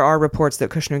Kushner, there are reports that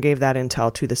Kushner gave that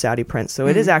intel to the Saudi prince, so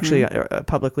it is actually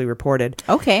publicly reported.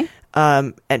 Okay.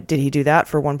 And did he do that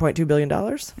for $1.2 billion?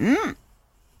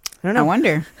 I don't know. I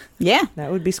wonder. Yeah.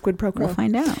 That would be squid pro quo. We'll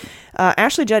find out.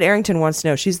 Ashley Judd Arrington wants to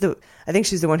know. I think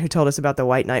she's the one who told us about the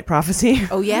White Knight prophecy.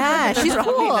 Oh, yeah. She's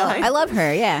cool. I love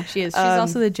her. Yeah. She is. She's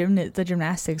also the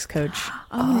gymnastics coach.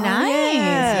 Oh, nice.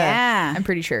 Yeah. I'm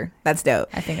pretty sure. That's dope.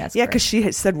 I think that's because she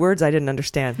had said words I didn't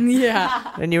understand.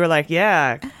 Yeah. And you were like,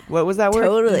 yeah. What was that word?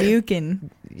 Totally.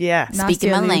 Lukin. Yeah. Speaking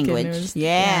my language.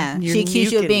 Yeah. She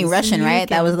accused you of being Russian, right?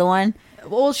 That was the one?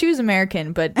 Well, she was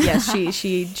American, but yes,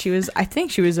 she was. I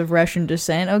think she was of Russian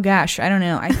descent. Oh gosh, I don't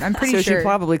know. I'm pretty sure. So she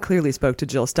probably clearly spoke to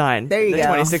Jill Stein. There you the go.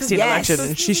 2016 election,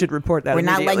 and she should report that. We're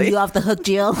not letting you off the hook,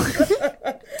 Jill.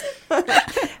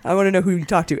 I want to know who you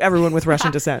talk to. Everyone with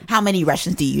Russian descent. How many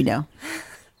Russians do you know?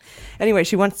 Anyway,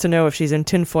 she wants to know if she's in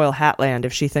tinfoil hat land,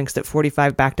 if she thinks that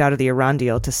 45 backed out of the Iran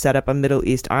deal to set up a Middle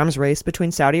East arms race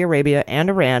between Saudi Arabia and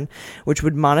Iran, which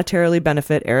would monetarily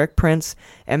benefit Eric Prince,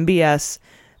 MBS,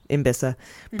 Imbissa,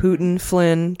 Putin,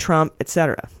 Flynn, Trump,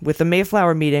 etc. With the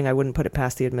Mayflower meeting, I wouldn't put it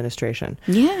past the administration.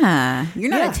 Yeah. You're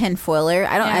not a tinfoiler.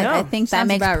 I think that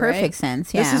makes perfect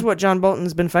sense. Yeah. This is what John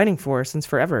Bolton's been fighting for since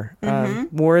forever.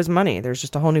 War is money. There's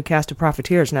just a whole new cast of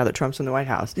profiteers now that Trump's in the White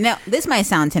House. Now, this might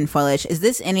sound tinfoilish. Is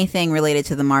this anything related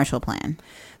to the Marshall Plan?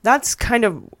 That's kind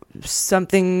of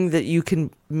something that you can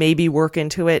maybe work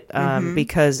into it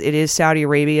because it is Saudi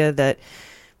Arabia that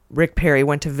Rick Perry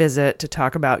went to visit to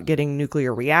talk about getting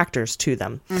nuclear reactors to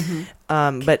them.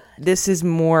 But this is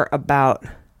more about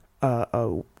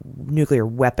nuclear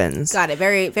weapons. Got it.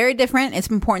 Very, very different. It's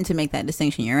important to make that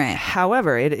distinction. You're right.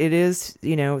 However, it is,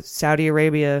 Saudi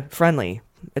Arabia friendly.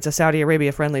 It's a Saudi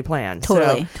Arabia friendly plan.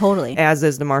 Totally. As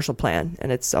is the Marshall Plan.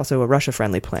 And it's also a Russia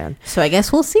friendly plan. So I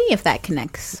guess we'll see if that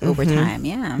connects over time.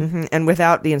 Yeah. And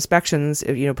without the inspections,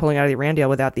 pulling out of the Iran deal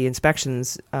without the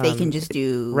inspections, they can just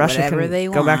do Russia whatever can they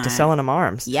want. Go back to selling them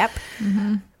arms. Yep.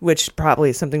 Which probably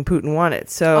is something Putin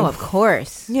wanted. So, of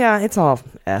course. Yeah, it's all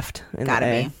effed. Gotta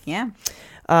be. Yeah.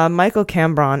 Michael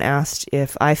Cambron asked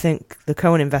if I think the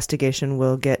Cohen investigation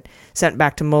will get sent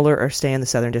back to Mueller or stay in the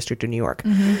Southern District of New York.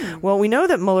 Well, we know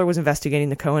that Mueller was investigating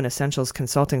the Cohen Essentials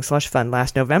Consulting Slush Fund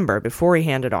last November before he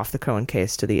handed off the Cohen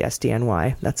case to the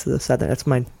SDNY. That's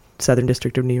my Southern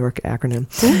District of New York acronym.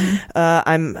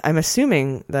 I'm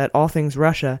assuming that all things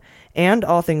Russia and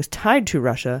all things tied to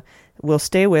Russia will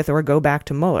stay with or go back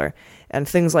to Mueller. And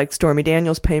things like Stormy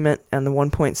Daniels' payment and the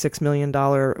 $1.6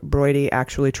 million Brody,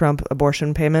 actually Trump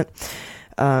abortion payment,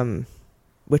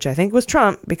 which I think was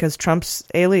Trump because Trump's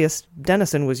alias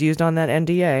Dennison was used on that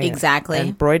NDA. Exactly.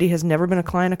 And Brody has never been a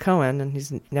client of Cohen, and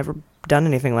he's never done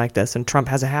anything like this, and Trump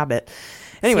has a habit.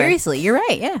 Anyway, seriously, you're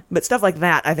right, yeah. But stuff like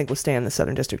that, I think, will stay in the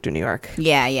Southern District of New York.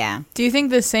 Yeah. Do you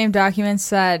think the same documents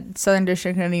that Southern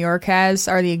District of New York has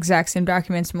are the exact same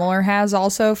documents Mueller has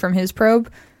also from his probe?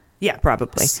 Yeah,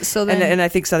 probably. So then, and I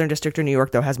think Southern District of New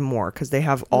York, though, has more because they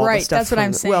have all the stuff. That's what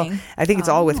I'm saying. Well, I think it's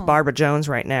all with Barbara Jones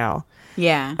right now.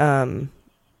 Yeah.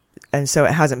 And so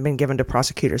it hasn't been given to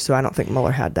prosecutors, so I don't think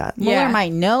Mueller had that. Mueller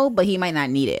might know, but he might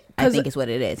not need it, I think is what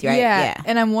it is, right? Yeah.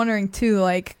 And I'm wondering, too,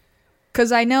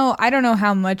 because I don't know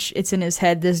how much it's in his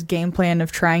head, this game plan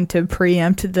of trying to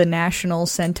preempt the national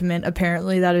sentiment,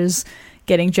 apparently, that is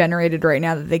getting generated right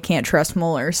now that they can't trust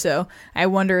Mueller. So I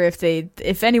wonder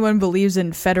if anyone believes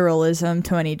in federalism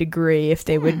to any degree, if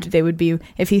they would be,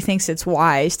 if he thinks it's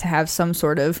wise to have some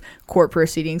sort of court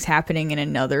proceedings happening in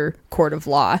another court of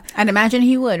law. I'd imagine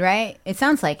he would, right? It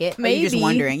sounds like it. Maybe. You're just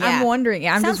wondering. Yeah. I'm wondering.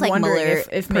 Yeah, I'm sounds just like wondering Mueller,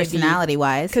 if personality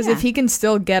wise, because if he can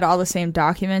still get all the same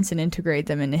documents and integrate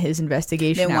them into his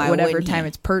investigation then at whatever time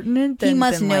it's pertinent, then, he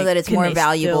must know that it's more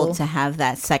valuable still to have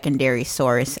that secondary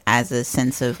source as a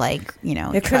sense of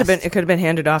It could have been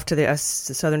handed off to the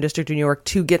Southern District of New York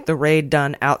to get the raid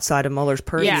done outside of Mueller's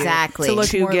purview. Yeah, exactly. To look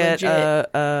to more get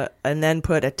legit. And then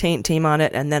put a taint team on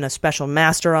it, and then a special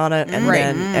master on it, and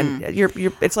then and you're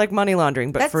it's like money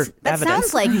laundering, but for that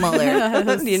evidence. Sounds like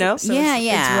Mueller. You know? So yeah.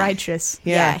 It's righteous.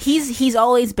 Yeah. He's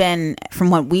always been, from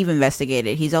what we've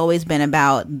investigated, he's always been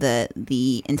about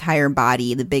the entire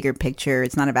body, the bigger picture.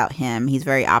 It's not about him. He's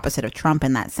very opposite of Trump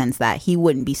in that sense that he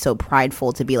wouldn't be so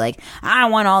prideful to be like, I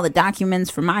want all the documents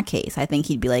for my case. I think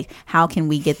he'd be like, how can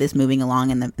we get this moving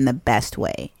along in the best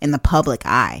way, in the public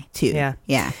eye too?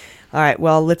 Yeah. All right,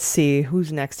 well, let's see.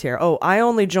 Who's next here? Oh, I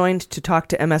only joined to talk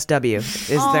to MSW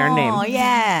is their name. Oh,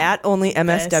 yeah. @only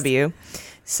MSW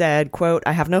said, quote,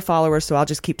 I have no followers, so I'll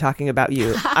just keep talking about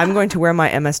you. I'm going to wear my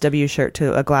MSW shirt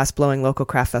to a glass-blowing local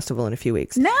craft festival in a few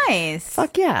weeks. Nice.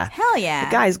 Fuck yeah. Hell yeah.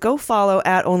 But guys, go follow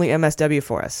at Only MSW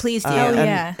for us. Please do.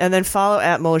 And then follow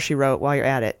at Mueller, She Wrote while you're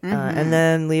at it. And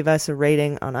then leave us a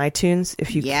rating on iTunes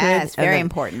if you could. Yes, very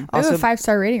important. We have a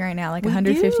 5-star rating right now, like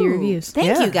 150 reviews.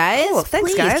 Thank you, guys. Cool.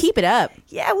 Thanks, Please, guys. keep it up.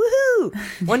 Yeah,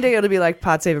 woohoo. One day it'll be like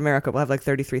Pod Save America. We'll have like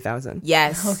 33,000.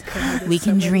 Yes. We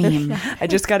can dream. I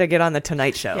just got to get on the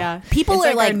Tonight Show. Yeah. People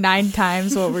are like 9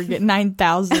 times what we're getting,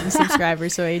 9,000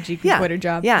 subscribers, so AG can quit her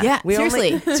job. Yeah.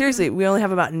 Seriously. We only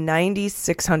have about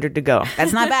 9,600 to go.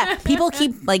 That's not bad. People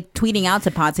keep like tweeting out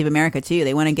to Pod Save America too.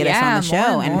 They want to get us on the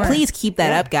show. And please keep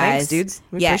that up, guys. Thanks, dudes.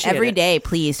 We every day,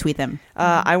 please tweet them.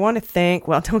 I want to thank,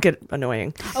 don't get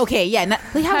annoying. Okay,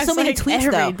 we have so many tweets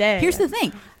though. Day. Here's the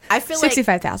thing. I feel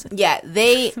 65,000. Yeah,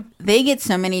 they get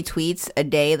so many tweets a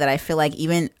day that I feel like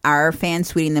even our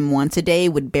fans tweeting them once a day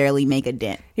would barely make a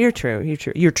dent. You're true.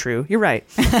 You're right.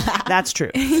 That's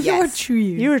true. Yes.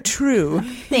 You're true.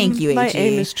 Thank you, AG. My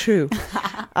aim is true.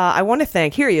 I want to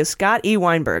thank, here he is, Scott E.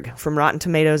 Weinberg from Rotten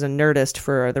Tomatoes and Nerdist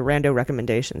for the rando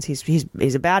recommendations. He's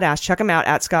a badass. Check him out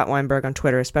at Scott Weinberg on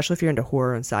Twitter, especially if you're into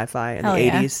horror and sci-fi in the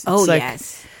 80s. Oh,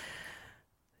 yes.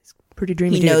 Pretty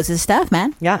dreamy. He knows his stuff,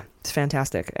 man. Yeah, it's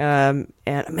fantastic. And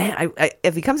man, I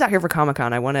if he comes out here for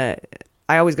Comic-Con,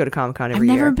 I always go to Comic-Con every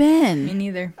year. I've never been. Me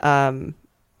neither.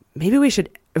 Maybe we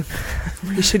should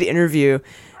interview,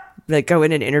 like go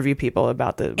in and interview people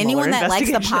about the anyone Mueller that likes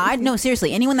the investigation. pod. No,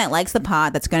 seriously, anyone that likes the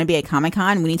pod that's going to be at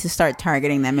Comic-Con, we need to start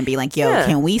targeting them and be like, yo,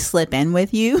 can we slip in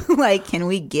with you? Like, can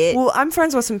we get... Well, I'm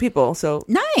friends with some people, so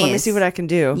nice. Let me see what I can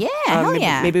do. Yeah, hell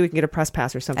yeah. Maybe we can get a press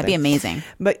pass or something. That'd be amazing.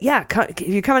 But yeah, if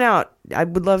you're coming out, I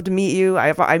would love to meet you.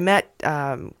 I met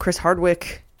Chris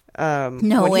Hardwick when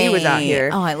he was out here.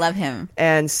 Oh, I love him.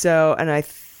 And so,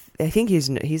 I think he's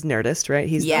Nerdist, right?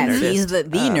 He's the Nerdist. He's the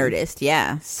Nerdist,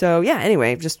 yeah. So yeah,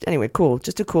 anyway, cool.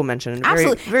 Just a cool mention.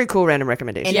 Absolutely. Very cool random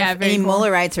recommendation. And if any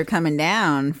Muellerites are coming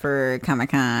down for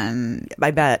Comic-Con,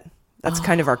 I bet. That's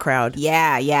kind of our crowd.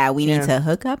 Yeah. We need to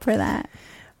hook up for that.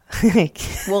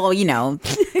 Well,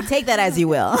 take that as you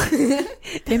will.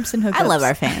 Pimps and hookups. I love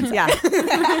our fans. Yeah.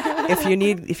 if you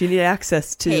need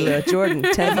access to Jordan,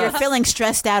 $10. If you're feeling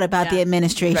stressed out about the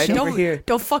administration, right over here.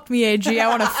 Don't fuck me, AG. I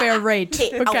want a fair rate.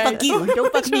 Hey, okay. I'll fuck you.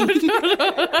 Don't fuck me.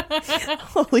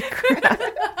 Holy crap.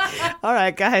 All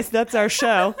right, guys, that's our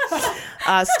show.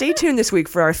 Stay tuned this week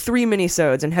for our 3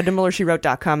 minisodes and head to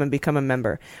MuellerSheWrote.com and become a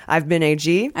member. I've been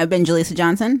AG. I've been Jaleesa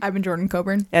Johnson. I've been Jordan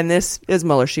Coburn. And this is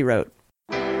Mueller, She Wrote.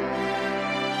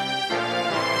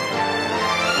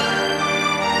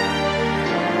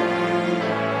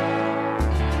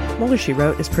 Mueller, She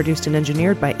Wrote is produced and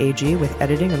engineered by AG with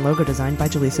editing and logo design by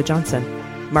Jaleesa Johnson.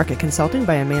 Market consulting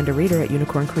by Amanda Reeder at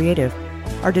Unicorn Creative.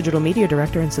 Our digital media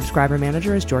director and subscriber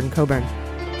manager is Jordan Coburn.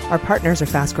 Our partners are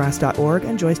fastgrass.org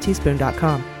and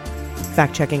joyceteaspoon.com.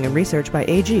 Fact-checking and research by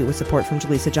AG with support from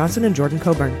Jaleesa Johnson and Jordan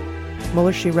Coburn.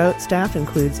 Mueller, She Wrote staff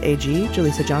includes AG,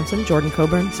 Jaleesa Johnson, Jordan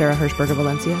Coburn, Sarah Hirschberger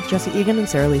Valencia, Jesse Egan, and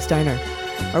Sarah Lee Steiner.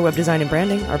 Our web design and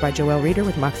branding are by Joelle Reeder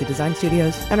with Moxie Design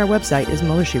Studios, and our website is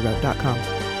MuellerSheWrote.com.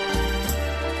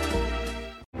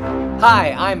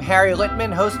 Hi, I'm Harry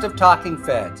Littman, host of Talking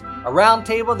Feds, a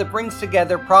roundtable that brings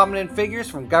together prominent figures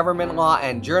from government law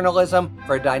and journalism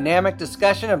for a dynamic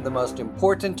discussion of the most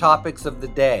important topics of the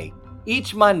day.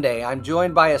 Each Monday, I'm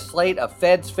joined by a slate of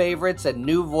Feds favorites and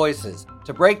new voices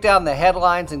to break down the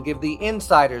headlines and give the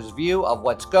insider's view of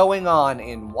what's going on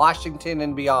in Washington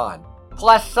and beyond.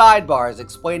 Plus sidebars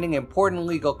explaining important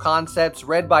legal concepts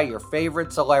read by your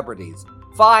favorite celebrities.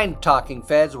 Find Talking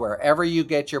Feds wherever you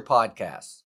get your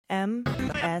podcasts.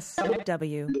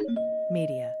 MSW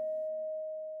Media.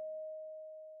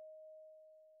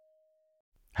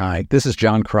 Hi, this is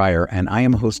John Cryer, and I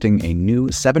am hosting a new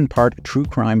 7-part true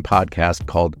crime podcast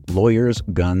called Lawyers,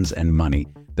 Guns, and Money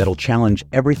that'll challenge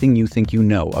everything you think you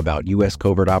know about U.S.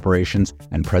 covert operations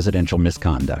and presidential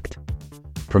misconduct.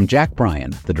 From Jack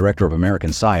Bryan, the director of American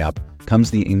PSYOP, comes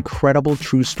the incredible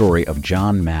true story of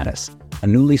John Mattis, a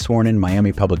newly sworn-in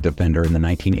Miami public defender in the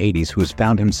 1980s who has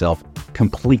found himself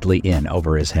completely in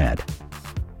over his head.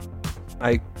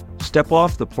 I step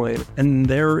off the plane, and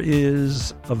there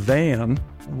is a van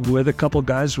with a couple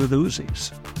guys with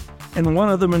Uzis. And one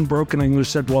of them in broken English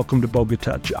said, "Welcome to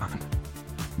Bogota, John."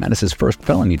 Mattis's first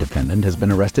felony defendant has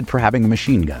been arrested for having a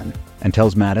machine gun and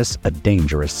tells Mattis a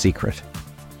dangerous secret.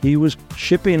 He was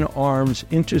shipping arms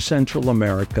into Central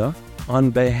America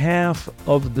on behalf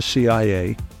of the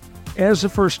CIA. As a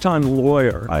first-time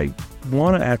lawyer, I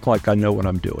want to act like I know what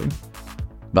I'm doing.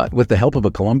 But with the help of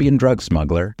a Colombian drug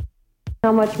smuggler,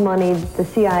 How much money the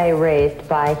CIA raised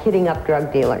by hitting up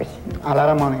drug dealers? A lot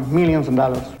of money, millions of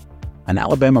dollars. An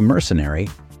Alabama mercenary.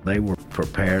 They were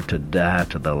prepared to die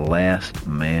to the last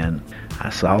man.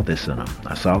 I saw this in them.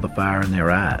 I saw the fire in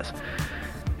their eyes.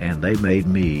 And they made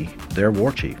me their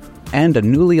war chief. And a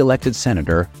newly elected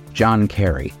Senator, John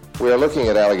Kerry. We are looking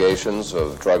at allegations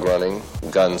of drug running,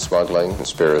 gun smuggling,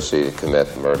 conspiracy to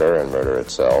commit murder and murder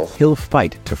itself. He'll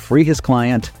fight to free his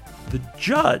client. The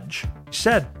judge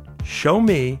said, show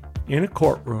me in a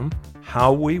courtroom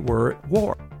how we were at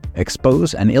war.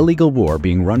 Expose an illegal war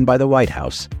being run by the White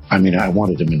House. I mean, I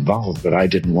wanted him involved, but I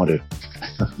didn't want to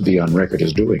be on record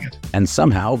as doing it. And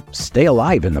somehow stay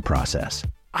alive in the process.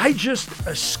 I just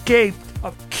escaped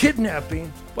a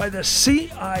kidnapping by the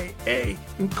CIA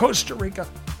in Costa Rica.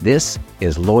 This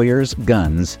is Lawyers,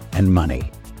 Guns, and Money.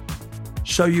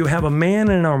 So you have a man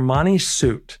in an Armani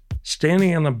suit standing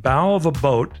in the bow of a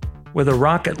boat with a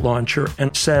rocket launcher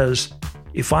and says,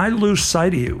 if I lose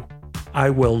sight of you, I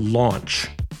will launch.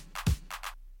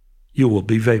 You will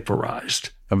be vaporized.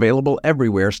 Available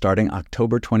everywhere starting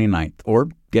October 29th, or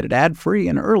get it ad-free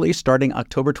and early starting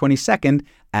October 22nd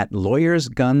at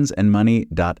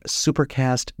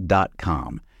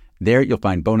lawyersgunsandmoney.supercast.com. There you'll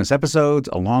find bonus episodes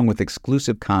along with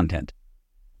exclusive content.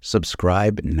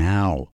 Subscribe now.